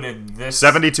 we put in this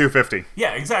 $72.50.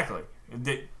 Yeah, exactly.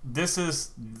 This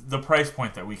is the price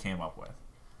point that we came up with.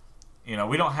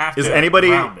 We don't have to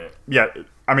round it. Yeah,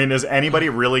 I mean, is anybody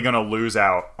really going to lose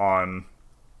out on,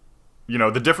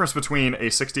 the difference between a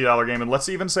 $60 game and let's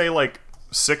even say like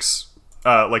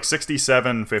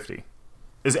 $67.50?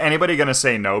 Is anybody going to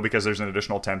say no because there's an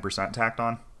additional 10% tacked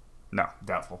on? No.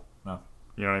 Doubtful. No.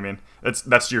 You know what I mean?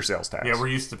 That's your sales tax. Yeah, we're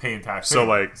used to paying tax. So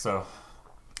right.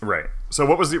 So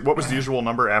what was the usual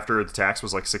number after the tax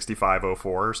was like 65.04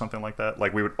 or something like that?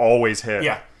 Like we would always hit.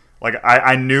 Yeah. Like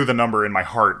I knew the number in my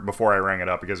heart before I rang it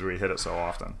up because we hit it so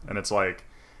often, and it's like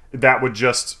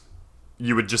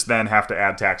you would just then have to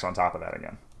add tax on top of that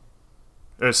again.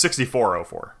 It was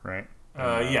 64.04, right?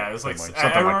 Yeah, it was like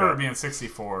I remember it being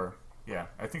 64. Yeah,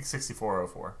 I think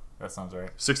 64.04. That sounds right.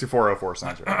 64.04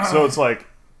 sounds right. So it's like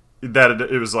that.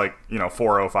 It was like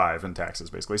 4.05 in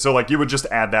taxes basically. So like you would just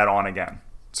add that on again.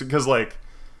 Because like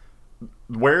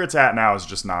where it's at now is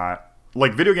just not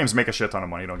like video games make a shit ton of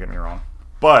money. Don't get me wrong,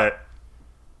 but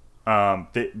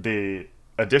the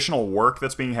additional work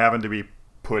that's having to be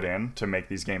put in to make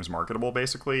these games marketable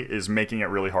basically is making it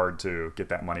really hard to get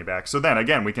that money back. So then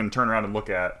again, we can turn around and look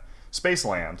at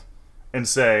Spaceland and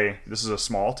say this is a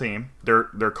small team.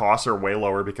 Their costs are way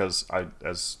lower because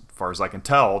as far as I can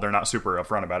tell, they're not super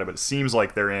upfront about it. But it seems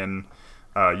like they're in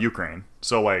Ukraine,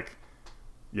 so like,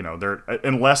 you know, they're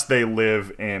unless they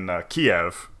live in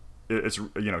Kiev, it's,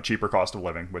 you know, cheaper cost of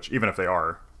living. Which even if they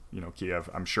are, you know, Kiev,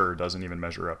 I'm sure doesn't even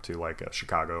measure up to like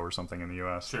Chicago or something in the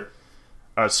U.S. Sure.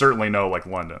 Certainly no like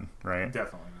London, right?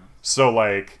 Definitely not. So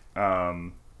like,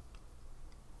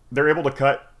 they're able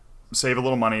to save a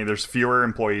little money. There's fewer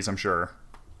employees, I'm sure.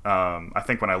 I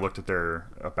think when I looked at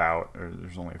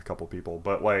there's only a couple people,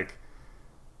 but like,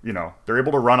 you know, they're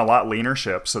able to run a lot leaner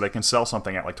ships, so they can sell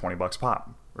something at like $20 pop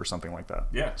or something like that.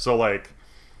 Yeah. So like,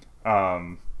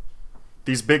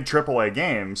 these big AAA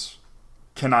games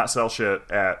cannot sell shit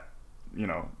at, you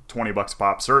know, $20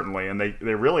 pop certainly, and they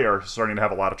really are starting to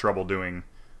have a lot of trouble doing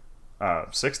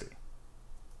 60.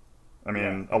 I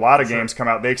mean, a lot of games come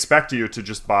out, they expect you to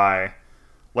just buy,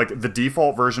 like, the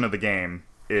default version of the game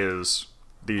is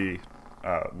the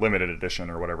limited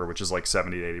edition or whatever, which is like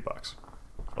 $70 to $80.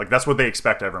 Like, that's what they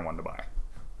expect everyone to buy.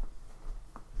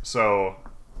 So,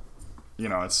 you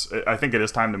know, I think it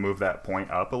is time to move that point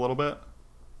up a little bit.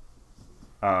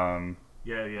 Yeah.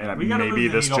 And maybe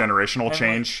this generational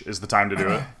change is the time to do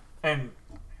it. And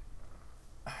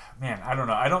man, I don't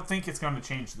know. I don't think it's going to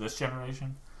change this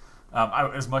generation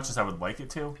as much as I would like it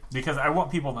to, because I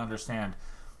want people to understand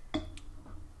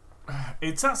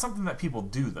it's not something that people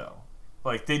do, though.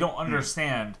 Like, they don't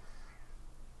understand.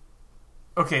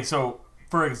 Okay, so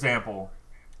for example,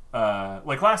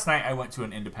 like last night I went to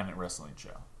an independent wrestling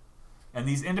show, and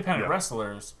these independent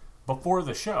wrestlers before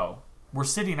the show were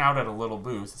sitting out at a little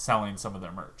booth selling some of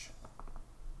their merch,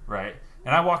 right?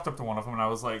 And I walked up to one of them and I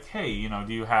was like, "Hey, you know,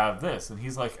 do you have this?" And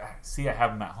he's like, "See, I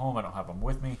have them at home. I don't have them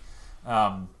with me."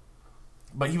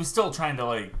 But he was still trying to,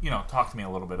 like, you know, talk to me a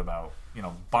little bit about, you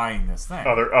know, buying this thing.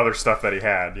 Other stuff that he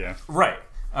had, yeah. Right.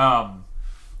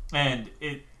 And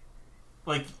it,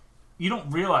 like, you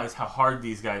don't realize how hard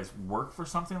these guys work for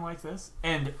something like this.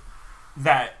 And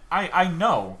that I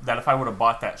know that if I would have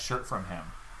bought that shirt from him,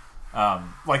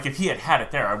 like, if he had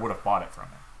it there, I would have bought it from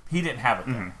him. He didn't have it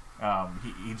there.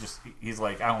 He's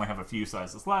like, I only have a few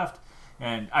sizes left,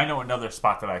 and I know another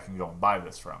spot that I can go and buy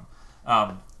this from.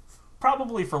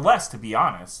 Probably for less, to be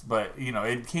honest, but, you know,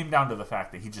 it came down to the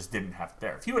fact that he just didn't have it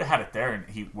there. If he would have had it there and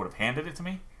he would have handed it to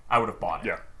me, I would have bought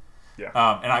it.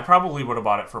 Yeah. And I probably would have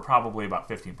bought it for probably about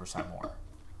 15% more.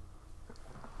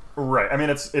 Right. I mean,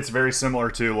 it's very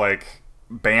similar to, like,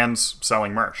 bands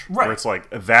selling merch. Right. Where it's like,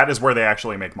 that is where they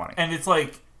actually make money. And it's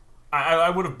like,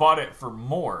 I would have bought it for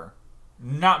more,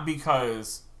 not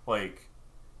because, like,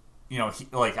 you know,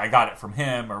 like, I got it from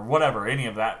him or whatever, any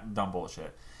of that dumb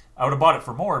bullshit. I would have bought it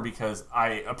for more because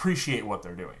I appreciate what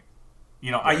they're doing.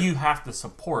 You know, right. You have to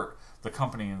support the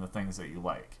company and the things that you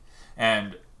like.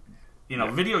 And, you know,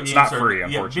 video games it's not free,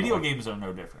 unfortunately. Video games are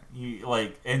no different.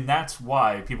 And that's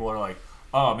why people are like,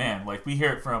 oh man, like, I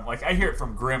hear it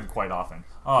from Grim quite often.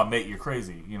 Oh, mate, you're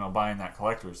crazy, you know, buying that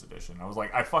collector's edition. I was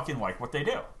like, I fucking like what they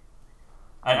do.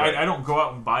 I don't go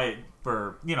out and buy it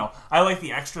for, you know, I like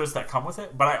the extras that come with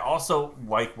it, but I also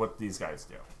like what these guys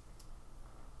do.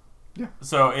 Yeah.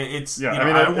 So it's, yeah, you know, I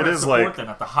mean, I want to support like, them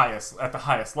at the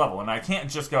highest level, and I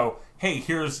can't just go, hey,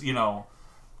 here's, you know,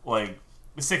 like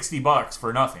 $60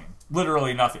 for nothing,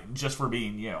 literally nothing, just for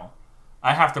being you.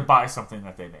 I have to buy something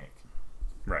that they make.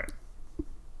 Right.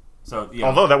 So yeah.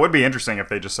 Although that would be interesting if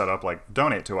they just set up like,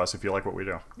 donate to us if you like what we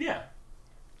do. Yeah.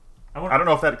 I don't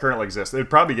know if that currently exists. They'd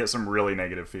probably get some really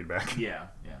negative feedback. Yeah.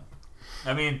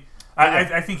 I mean,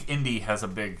 I think indie has a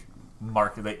big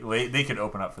market. They could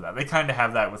open up for that. They kind of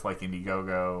have that with like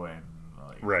Indiegogo and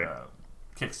like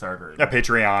Kickstarter. Yeah,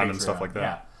 Patreon and stuff like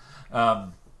that. Yeah.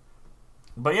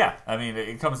 But yeah, I mean,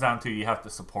 it comes down to you have to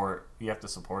support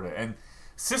it. And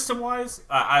system wise,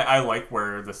 I like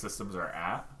where the systems are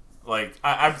at. Like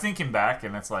I'm thinking back,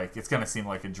 and it's like it's gonna seem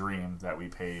like a dream that we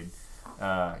paid,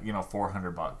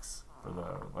 $400 for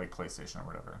the like PlayStation or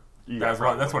whatever. Yeah,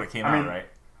 that's what it came out, right?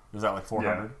 Was that like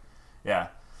 400? Yeah.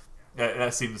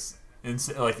 That seems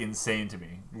insane to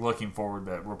me. Looking forward,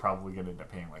 that we're probably gonna end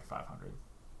up paying like 500,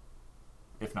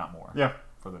 if not more. Yeah.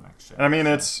 For the next ship. I mean,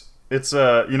 it's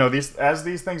you know, these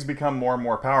things become more and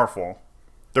more powerful,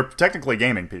 they're technically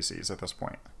gaming PCs at this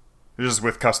point. Just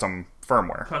with custom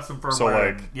firmware. So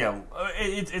like, yeah,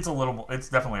 it's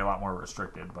definitely a lot more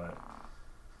restricted, but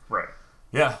right.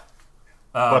 Yeah.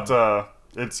 But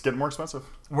it's getting more expensive.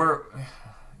 We're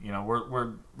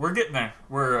getting there.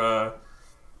 We're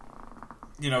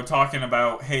talking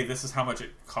about, hey, this is how much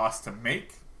it costs to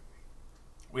make.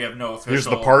 We have no official. Here's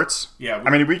the parts. Yeah. I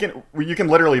mean, you can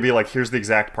literally be like, here's the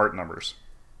exact part numbers.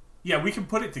 Yeah, we can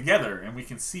put it together and we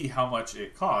can see how much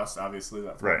it costs. Obviously,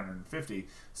 that Right. $450.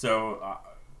 So,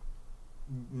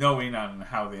 knowing on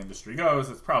how the industry goes,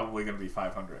 it's probably going to be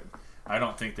 $500. I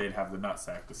don't think they'd have the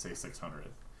nutsack to say $600.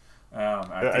 I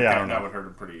think that would hurt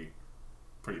them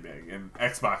pretty big. And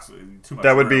Xbox, too much.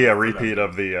 That would be a room for repeat them.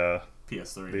 of the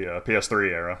PS3.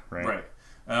 PS3 era, right? Right.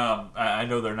 I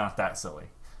know they're not that silly.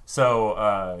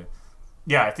 So,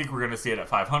 yeah, I think we're going to see it at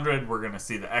 $500. We're going to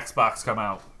see the Xbox come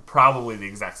out probably the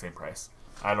exact same price.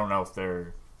 I don't know if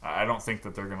I don't think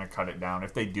that they're going to cut it down.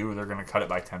 If they do, they're going to cut it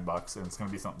by $10, and it's going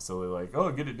to be something silly like,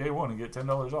 oh, get it day one and get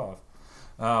 $10 off.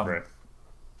 Right.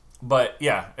 But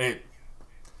yeah, it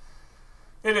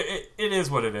is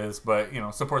what it is. But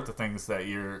support the things that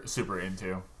you're super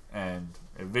into, and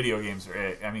video games are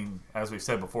it. I mean, as we've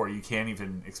said before, you can't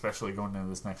even, especially going into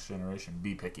this next generation,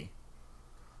 be picky.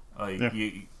 Like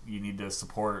you need to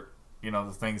support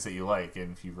the things that you like,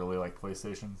 and if you really like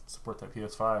PlayStation, support that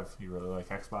PS5. If you really like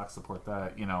Xbox, support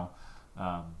that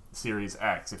Series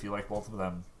X. If you like both of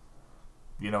them,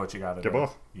 you know what you got to do. Get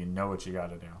both. You know what you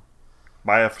got to do.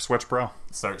 Buy a Switch Pro.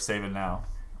 Start saving now.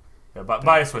 Yeah,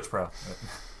 buy a Switch Pro.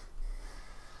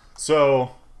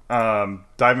 So,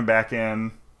 diving back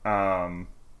in,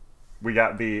 we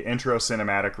got the intro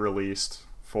cinematic released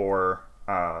for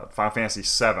Final Fantasy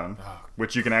VII,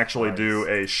 which you can actually do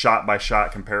a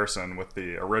shot-by-shot comparison with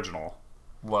the original.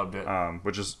 Loved it.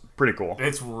 Which is pretty cool.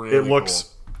 It's really It looks...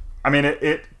 cool. I mean,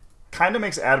 it kind of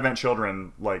makes Advent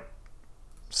Children, like,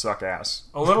 suck ass.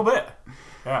 A little bit.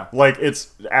 Yeah. Like,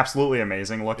 it's absolutely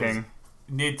amazing looking.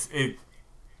 It's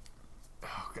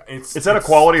at a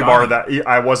quality bar stunning. that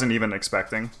I wasn't even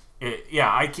expecting.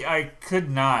 I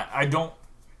could not.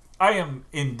 I am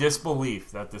in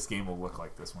disbelief that this game will look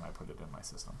like this when I put it in my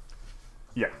system.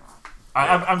 Yeah.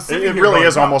 I'm sitting It here really going,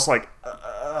 is "Wow." almost like,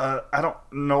 I don't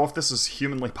know if this is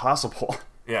humanly possible.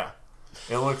 Yeah.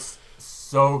 It looks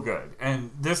so good. And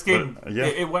this game,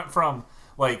 it went from,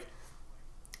 like,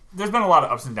 there's been a lot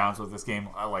of ups and downs with this game.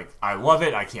 I love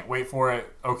it. I can't wait for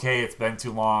it. Okay, it's been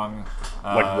too long.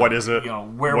 Like, what is it? Where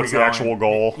What's are we the going? actual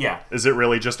goal? Yeah. Is it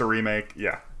really just a remake?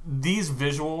 Yeah. These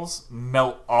visuals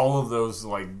melt all of those,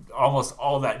 like, almost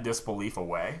all that disbelief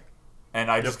away.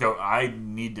 And I just go, I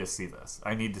need to see this.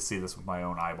 I need to see this with my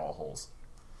own eyeball holes.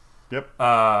 Yep.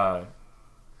 Like,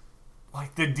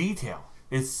 the detail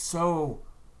is so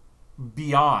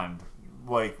beyond,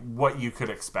 like, what you could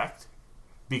expect.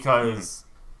 Because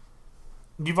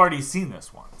you've already seen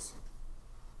this once.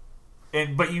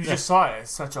 But you just saw it at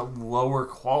such a lower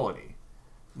quality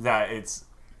that it's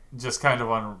just kind of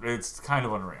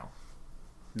unreal.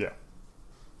 Yeah.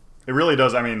 It really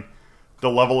does. I mean, the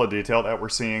level of detail that we're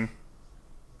seeing,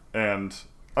 and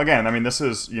again, I mean, this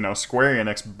is, Square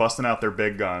Enix busting out their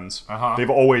big guns. Uh-huh. They've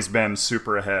always been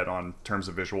super ahead on terms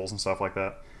of visuals and stuff like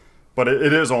that. But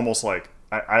it is almost like,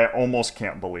 I almost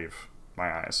can't believe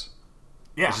my eyes.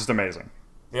 Yeah. It's just amazing.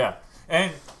 Yeah.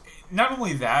 And not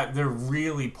only that, they're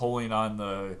really pulling on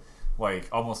the, like,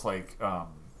 almost like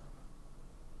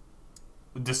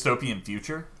dystopian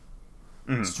future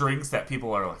strings that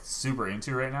people are, like, super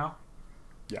into right now.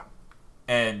 Yeah.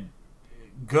 And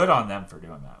good on them for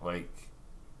doing that. Like,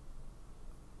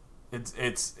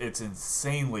 it's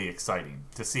insanely exciting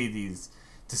to see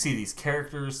these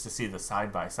characters, to see the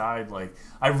side by side. Like,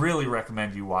 I really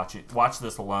recommend you watch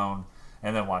this alone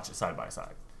and then watch it side by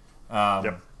side.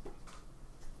 Yep.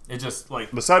 It just,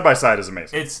 like, The side by side is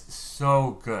amazing. it's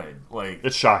so good. Like,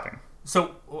 It's shocking.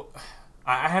 so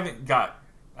I haven't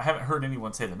heard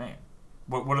anyone say the name.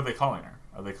 What are they calling her?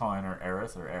 Are they calling her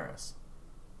Aerith or Eris?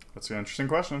 That's an interesting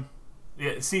question.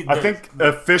 Yeah, see, I think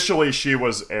officially she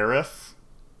was Aerith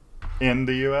in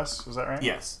the U.S. Is that right?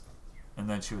 yes, and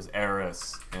then she was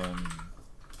Eris in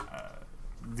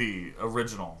the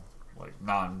original, like,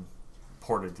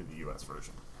 non-ported to the U.S.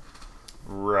 version.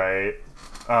 Right.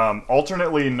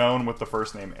 Alternately known with the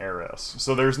first name Eris.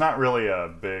 So there's not really a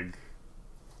big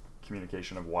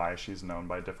communication of why she's known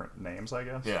by different names, I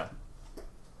guess. Yeah.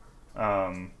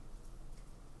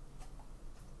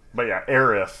 But yeah,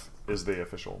 Aerith is the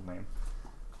official name.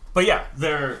 But yeah,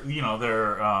 they're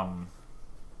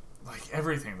like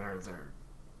everything. They're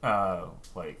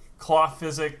like cloth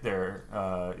physics. They're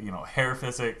hair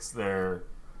physics. They're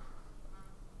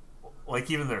like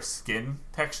even their skin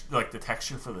texture, like the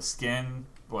texture for the skin,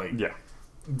 like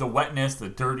the wetness, the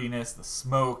dirtiness, the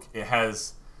smoke. It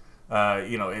has,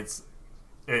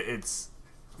 it's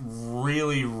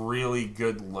really, really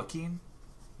good looking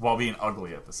while being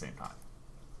ugly at the same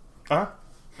time.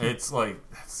 It's like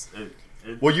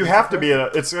well, you have to be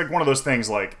it's like one of those things,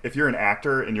 like if you're an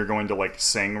actor and you're going to like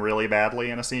sing really badly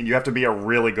in a scene, you have to be a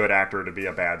really good actor to be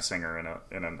a bad singer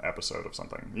in an episode of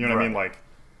something. You know what I mean? Like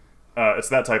it's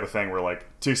that type of thing where like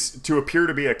to appear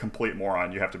to be a complete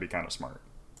moron, you have to be kind of smart.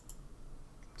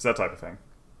 It's that type of thing.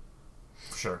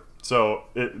 Sure. So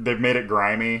they've made it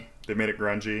grimy, they've made it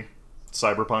grungy,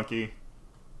 cyberpunky.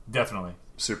 Definitely.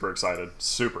 Super excited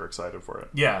for it.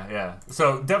 Yeah.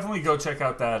 So definitely go check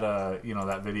out that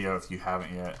that video if you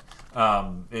haven't yet.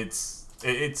 It's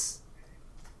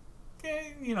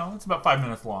it's about 5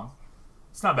 minutes long.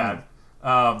 It's not bad.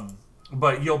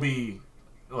 But you'll be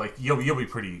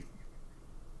pretty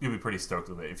stoked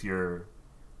with it if you're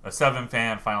a 7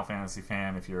 fan, Final Fantasy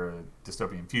fan, if you're a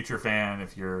Dystopian Future fan,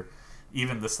 if you're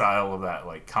even the style of that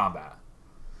like combat.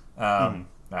 I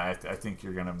think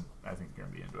you're gonna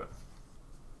be into it.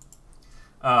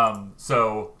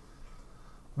 So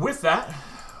with that,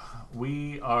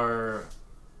 we are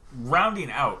rounding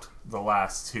out the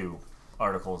last 2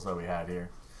 articles that we had here.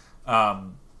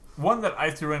 One that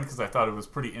I threw in because I thought it was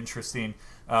pretty interesting.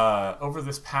 Over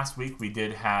this past week, we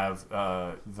did have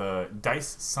the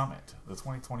DICE Summit, the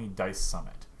 2020 DICE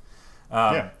Summit.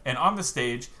 And on the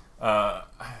stage,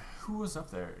 who was up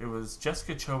there? It was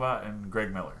Jessica Chobot and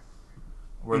Greg Miller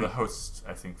were the hosts,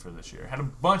 I think, for this year. Had a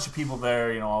bunch of people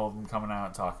there, all of them coming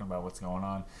out talking about what's going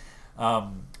on.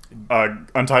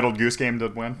 Untitled Goose Game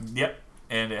did win. Yep,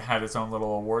 and it had its own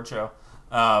little award show.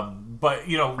 But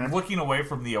looking away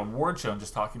from the award show and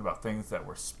just talking about things that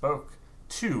were spoke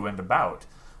to and about,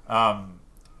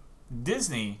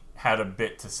 Disney had a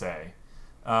bit to say.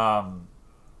 Sean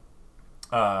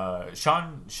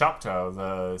Shopto,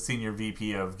 the senior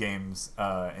VP of Games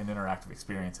and Interactive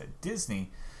Experience at Disney,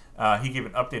 he gave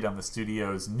an update on the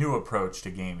studio's new approach to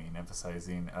gaming,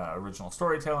 emphasizing original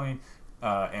storytelling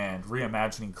and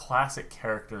reimagining classic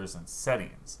characters and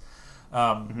settings.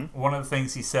 One of the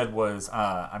things he said was,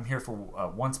 I'm here for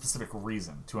one specific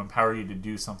reason, to empower you to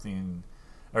do something,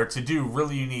 or to do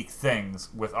really unique things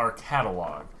with our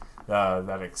catalog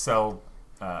that excelled,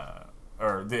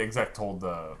 or the exec told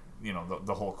the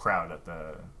whole crowd at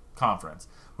the conference.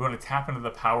 We want to tap into the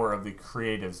power of the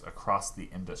creatives across the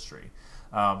industry,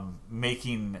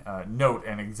 making note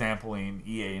and exampling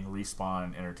EA and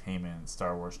Respawn Entertainment,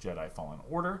 Star Wars Jedi Fallen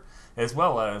Order, as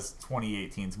well as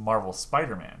 2018's Marvel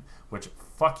Spider-Man, which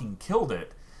fucking killed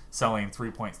it, selling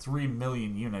 3.3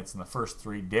 million units in the first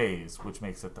 3 days, which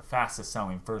makes it the fastest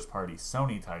selling first-party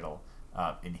Sony title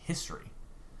in history.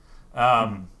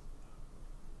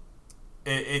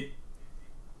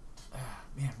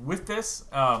 With this,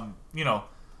 a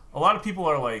lot of people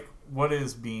are like, what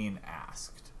is being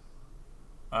asked?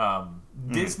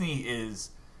 Disney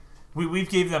is... We've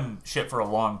gave them shit for a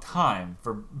long time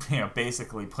for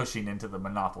basically pushing into the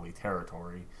monopoly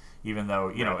territory, even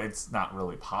though it's not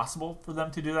really possible for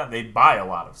them to do that. They buy a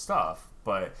lot of stuff,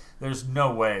 but there's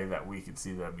no way that we could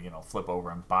see them flip over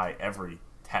and buy every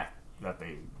tech that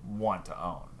they want to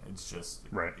own. It's just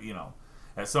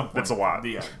at some point it's a lot.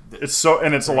 Yeah, it's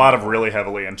a lot of really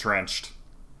heavily entrenched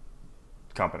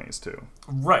companies too.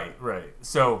 Right.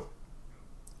 So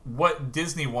what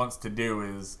Disney wants to do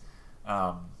is,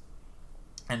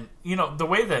 and the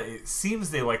way that it seems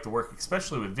they like to work,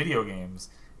 especially with video games,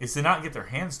 is to not get their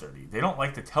hands dirty. They don't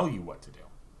like to tell you what to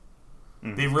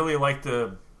do. They really like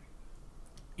to,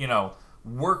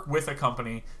 work with a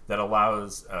company that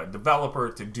allows a developer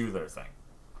to do their thing.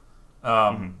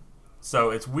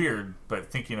 So it's weird, but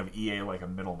thinking of EA like a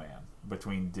middleman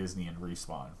between Disney and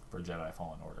Respawn for Jedi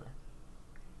Fallen Order.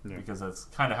 Because that's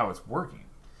kind of how it's working.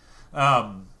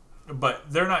 But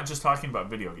they're not just talking about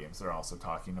video games. They're also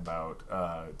talking about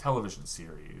television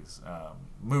series,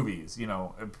 movies,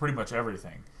 pretty much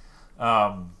everything.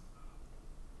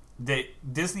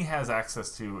 Disney has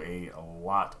access to a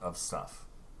lot of stuff.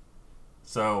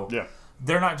 So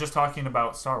they're not just talking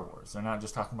about Star Wars. They're not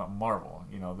just talking about Marvel.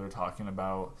 They're talking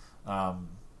about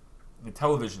the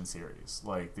television series,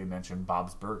 like they mentioned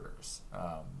Bob's Burgers,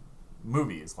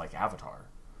 movies like Avatar.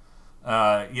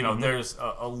 There's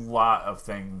a lot of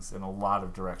things and a lot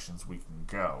of directions we can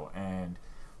go, and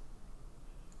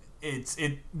they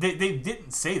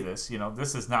didn't say this,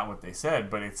 this is not what they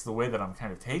said, but it's the way that I'm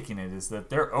kind of taking it, is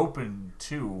that they're open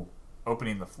to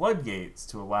opening the floodgates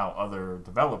to allow other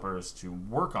developers to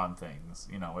work on things,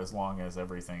 as long as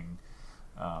everything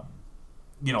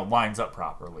lines up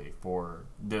properly for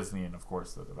Disney and of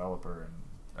course the developer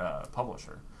and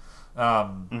publisher.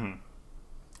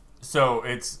 So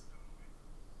it's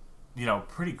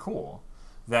pretty cool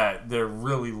that they're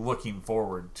really looking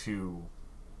forward to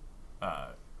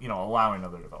allowing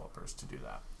other developers to do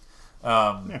that.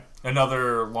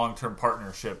 Another long-term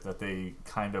partnership that they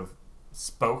kind of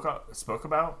spoke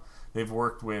about, they've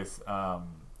worked with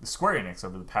Square Enix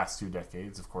over the past 2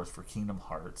 decades, of course, for Kingdom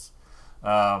Hearts.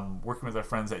 working with our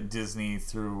friends at Disney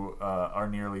through our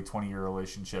nearly 20-year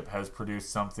relationship has produced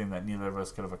something that neither of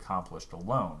us could have accomplished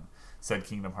alone, said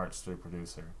Kingdom Hearts 3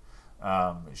 producer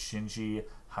Shinji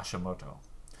Hashimoto.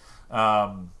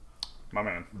 My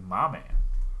man.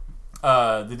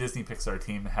 The Disney Pixar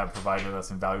team have provided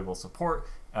us invaluable support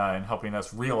in helping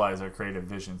us realize our creative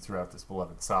vision throughout this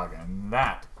beloved saga. And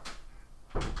that,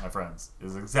 my friends,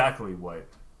 is exactly what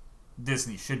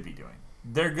Disney should be doing.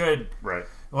 They're good. Right.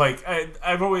 Like,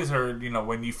 I've always heard,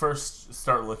 when you first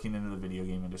start looking into the video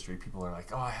game industry, people are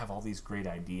like, oh, I have all these great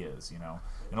ideas,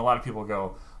 And a lot of people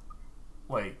go,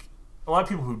 like, a lot of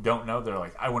people who don't know, they're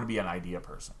like, I want to be an idea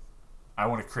person. I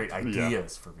want to create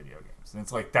ideas for video games. And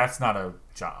it's like, that's not a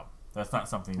job. That's not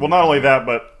something. Well, not only that,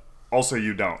 but also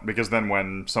you don't. Because then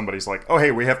when somebody's like, oh,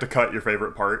 hey, we have to cut your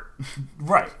favorite part.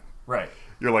 Right.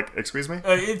 You're like, excuse me?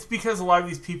 It's because a lot of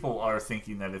these people are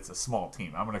thinking that it's a small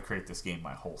team. I'm going to create this game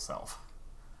my whole self.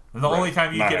 And the only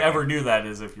time you can ever do that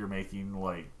is if you're making,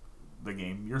 like, the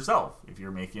game yourself. If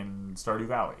you're making Stardew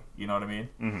Valley. You know what I mean?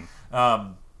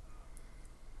 Mm-hmm.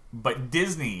 But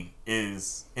Disney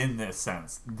is, in this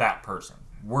sense, that person.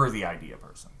 We're the idea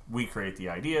person. We create the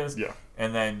ideas,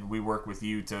 and then we work with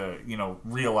you to,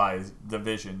 realize the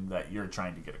vision that you're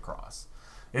trying to get across.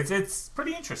 It's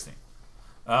pretty interesting.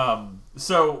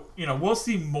 So, we'll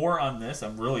see more on this.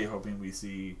 I'm really hoping we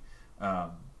see,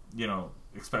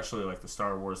 especially like the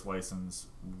Star Wars license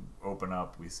open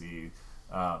up. We see,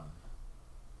 like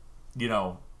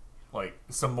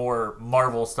some more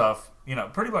Marvel stuff.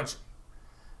 Pretty much,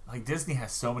 like Disney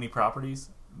has so many properties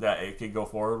that it could go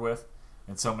forward with,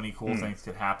 and so many cool things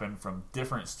could happen from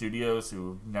different studios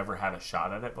who've never had a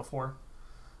shot at it before.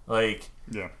 Like,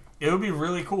 it would be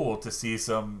really cool to see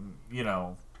some,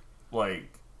 I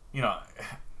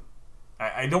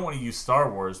don't want to use Star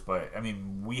Wars, but I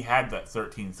mean, we had that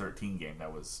 1313 game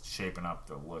that was shaping up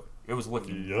to look. It was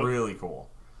looking really cool,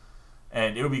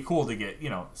 and it would be cool to get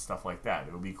stuff like that.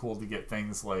 It would be cool to get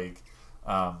things like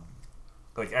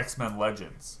X-Men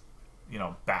Legends,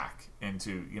 back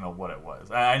into what it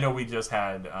was. I know we just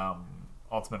had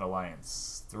Ultimate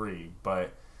Alliance 3,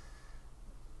 but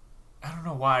I don't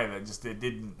know why it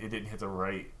didn't hit the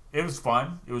right. It was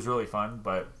fun. It was really fun,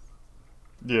 but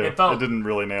it didn't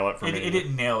really nail it for me. It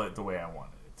didn't nail it the way I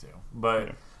wanted it to.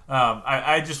 But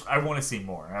I want to see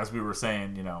more. As we were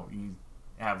saying, you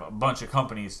have a bunch of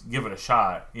companies give it a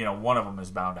shot. One of them is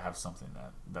bound to have something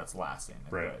that's lasting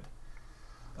and good.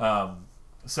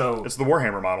 So it's the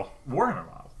Warhammer model.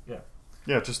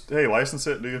 Yeah, just license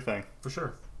it, do your thing for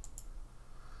sure.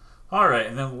 All right,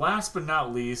 and then last but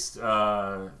not least,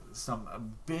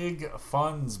 some big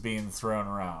funds being thrown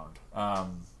around.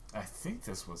 I think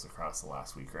this was across the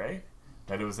last week, right?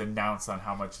 That it was announced on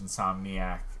how much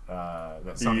Insomniac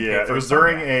that Sony paid for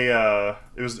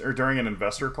it was during an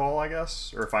investor call, I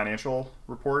guess, or a financial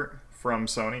report from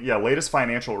Sony. Yeah, latest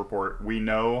financial report. We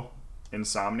know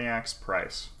Insomniac's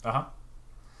price.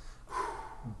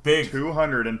 Big.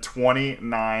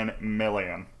 $229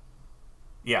 million.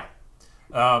 Yeah.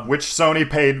 Which Sony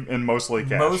paid in mostly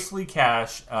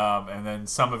cash. And then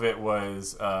some of it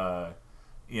was,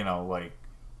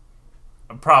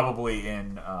 probably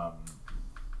in,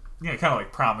 kind of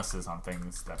like promises on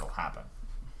things that'll happen.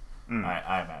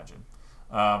 I imagine.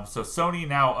 So Sony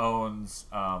now owns,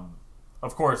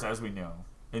 of course, as we know,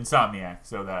 Insomniac.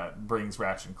 So that brings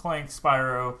Ratchet & Clank,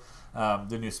 Spyro,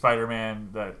 the new Spider-Man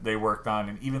that they worked on,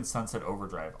 and even Sunset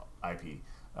Overdrive IP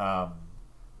that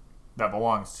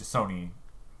belongs to Sony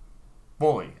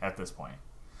fully at this point,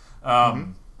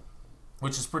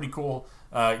 which is pretty cool.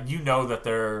 That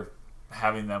they're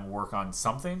having them work on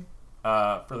something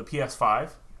for the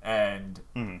PS5, and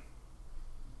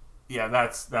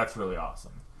that's really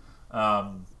awesome.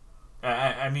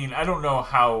 I mean, I don't know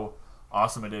how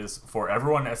awesome it is for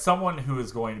everyone. As someone who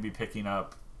is going to be picking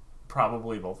up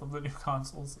probably both of the new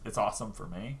consoles, it's awesome for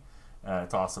me.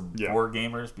 It's awesome for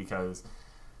gamers because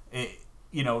they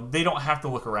don't have to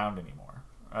look around anymore.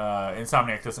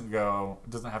 Insomniac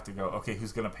doesn't have to go, okay,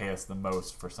 who's going to pay us the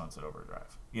most for Sunset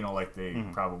Overdrive? Like they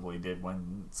probably did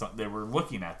when they were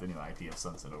looking at the new IP of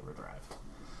Sunset Overdrive.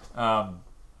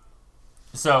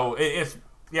 So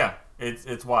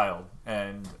it's wild,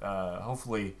 and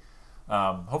hopefully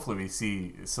we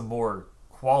see some more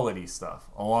quality stuff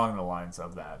along the lines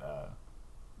of that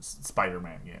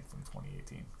Spider-Man game from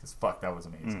 2018, because that was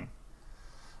amazing.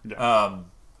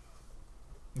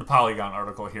 The Polygon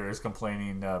article here is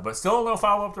complaining, but still no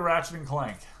follow-up to Ratchet and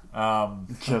Clank.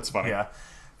 That's funny. Yeah.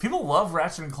 People love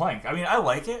Ratchet and Clank. I mean, I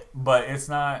like it, but it's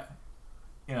not,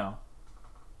 one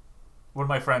of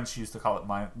my friends used to call it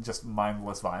just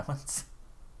mindless violence.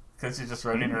 Because you're just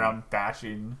running around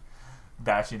bashing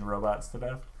bashing robots to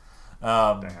death.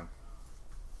 Damn.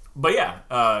 But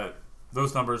yeah,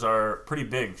 those numbers are pretty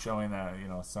big, showing that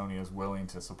Sony is willing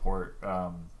to support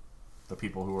the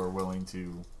people who are willing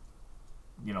to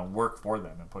work for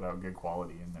them and put out good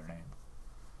quality in their name.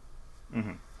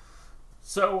 Mm-hmm.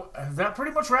 So that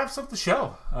pretty much wraps up the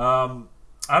show.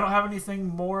 I don't have anything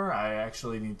more. I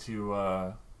actually need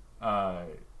to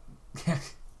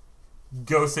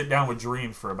go sit down with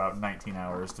Dream for about 19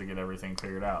 hours to get everything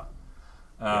figured out.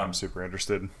 I'm super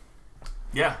interested.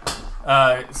 Yeah.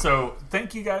 So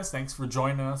thank you guys. Thanks for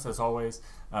joining us as always.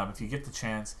 If you get the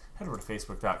chance, head over to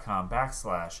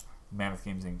facebook.com/Mammoth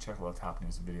Games Inc. Check out the top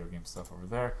news and video game stuff over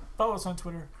there. Follow us on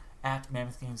Twitter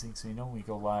 @Mammoth Games Inc. so you know when we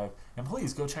go live. And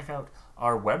please go check out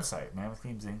our website,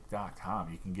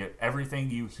 mammothgamesinc.com. You can get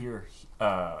everything you hear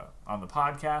on the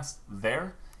podcast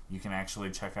there. You can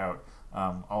actually check out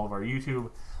all of our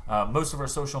YouTube, most of our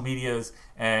social medias,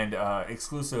 and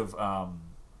exclusive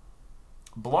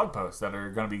blog posts that are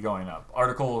going to be going up.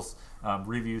 Articles,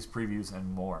 reviews, previews,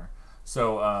 and more.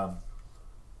 So,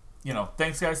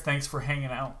 thanks guys. Thanks for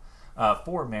hanging out.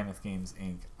 For Mammoth Games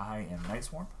Inc., I am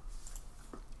Nightswarm.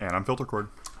 And I'm Filtercord.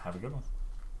 Have a good one.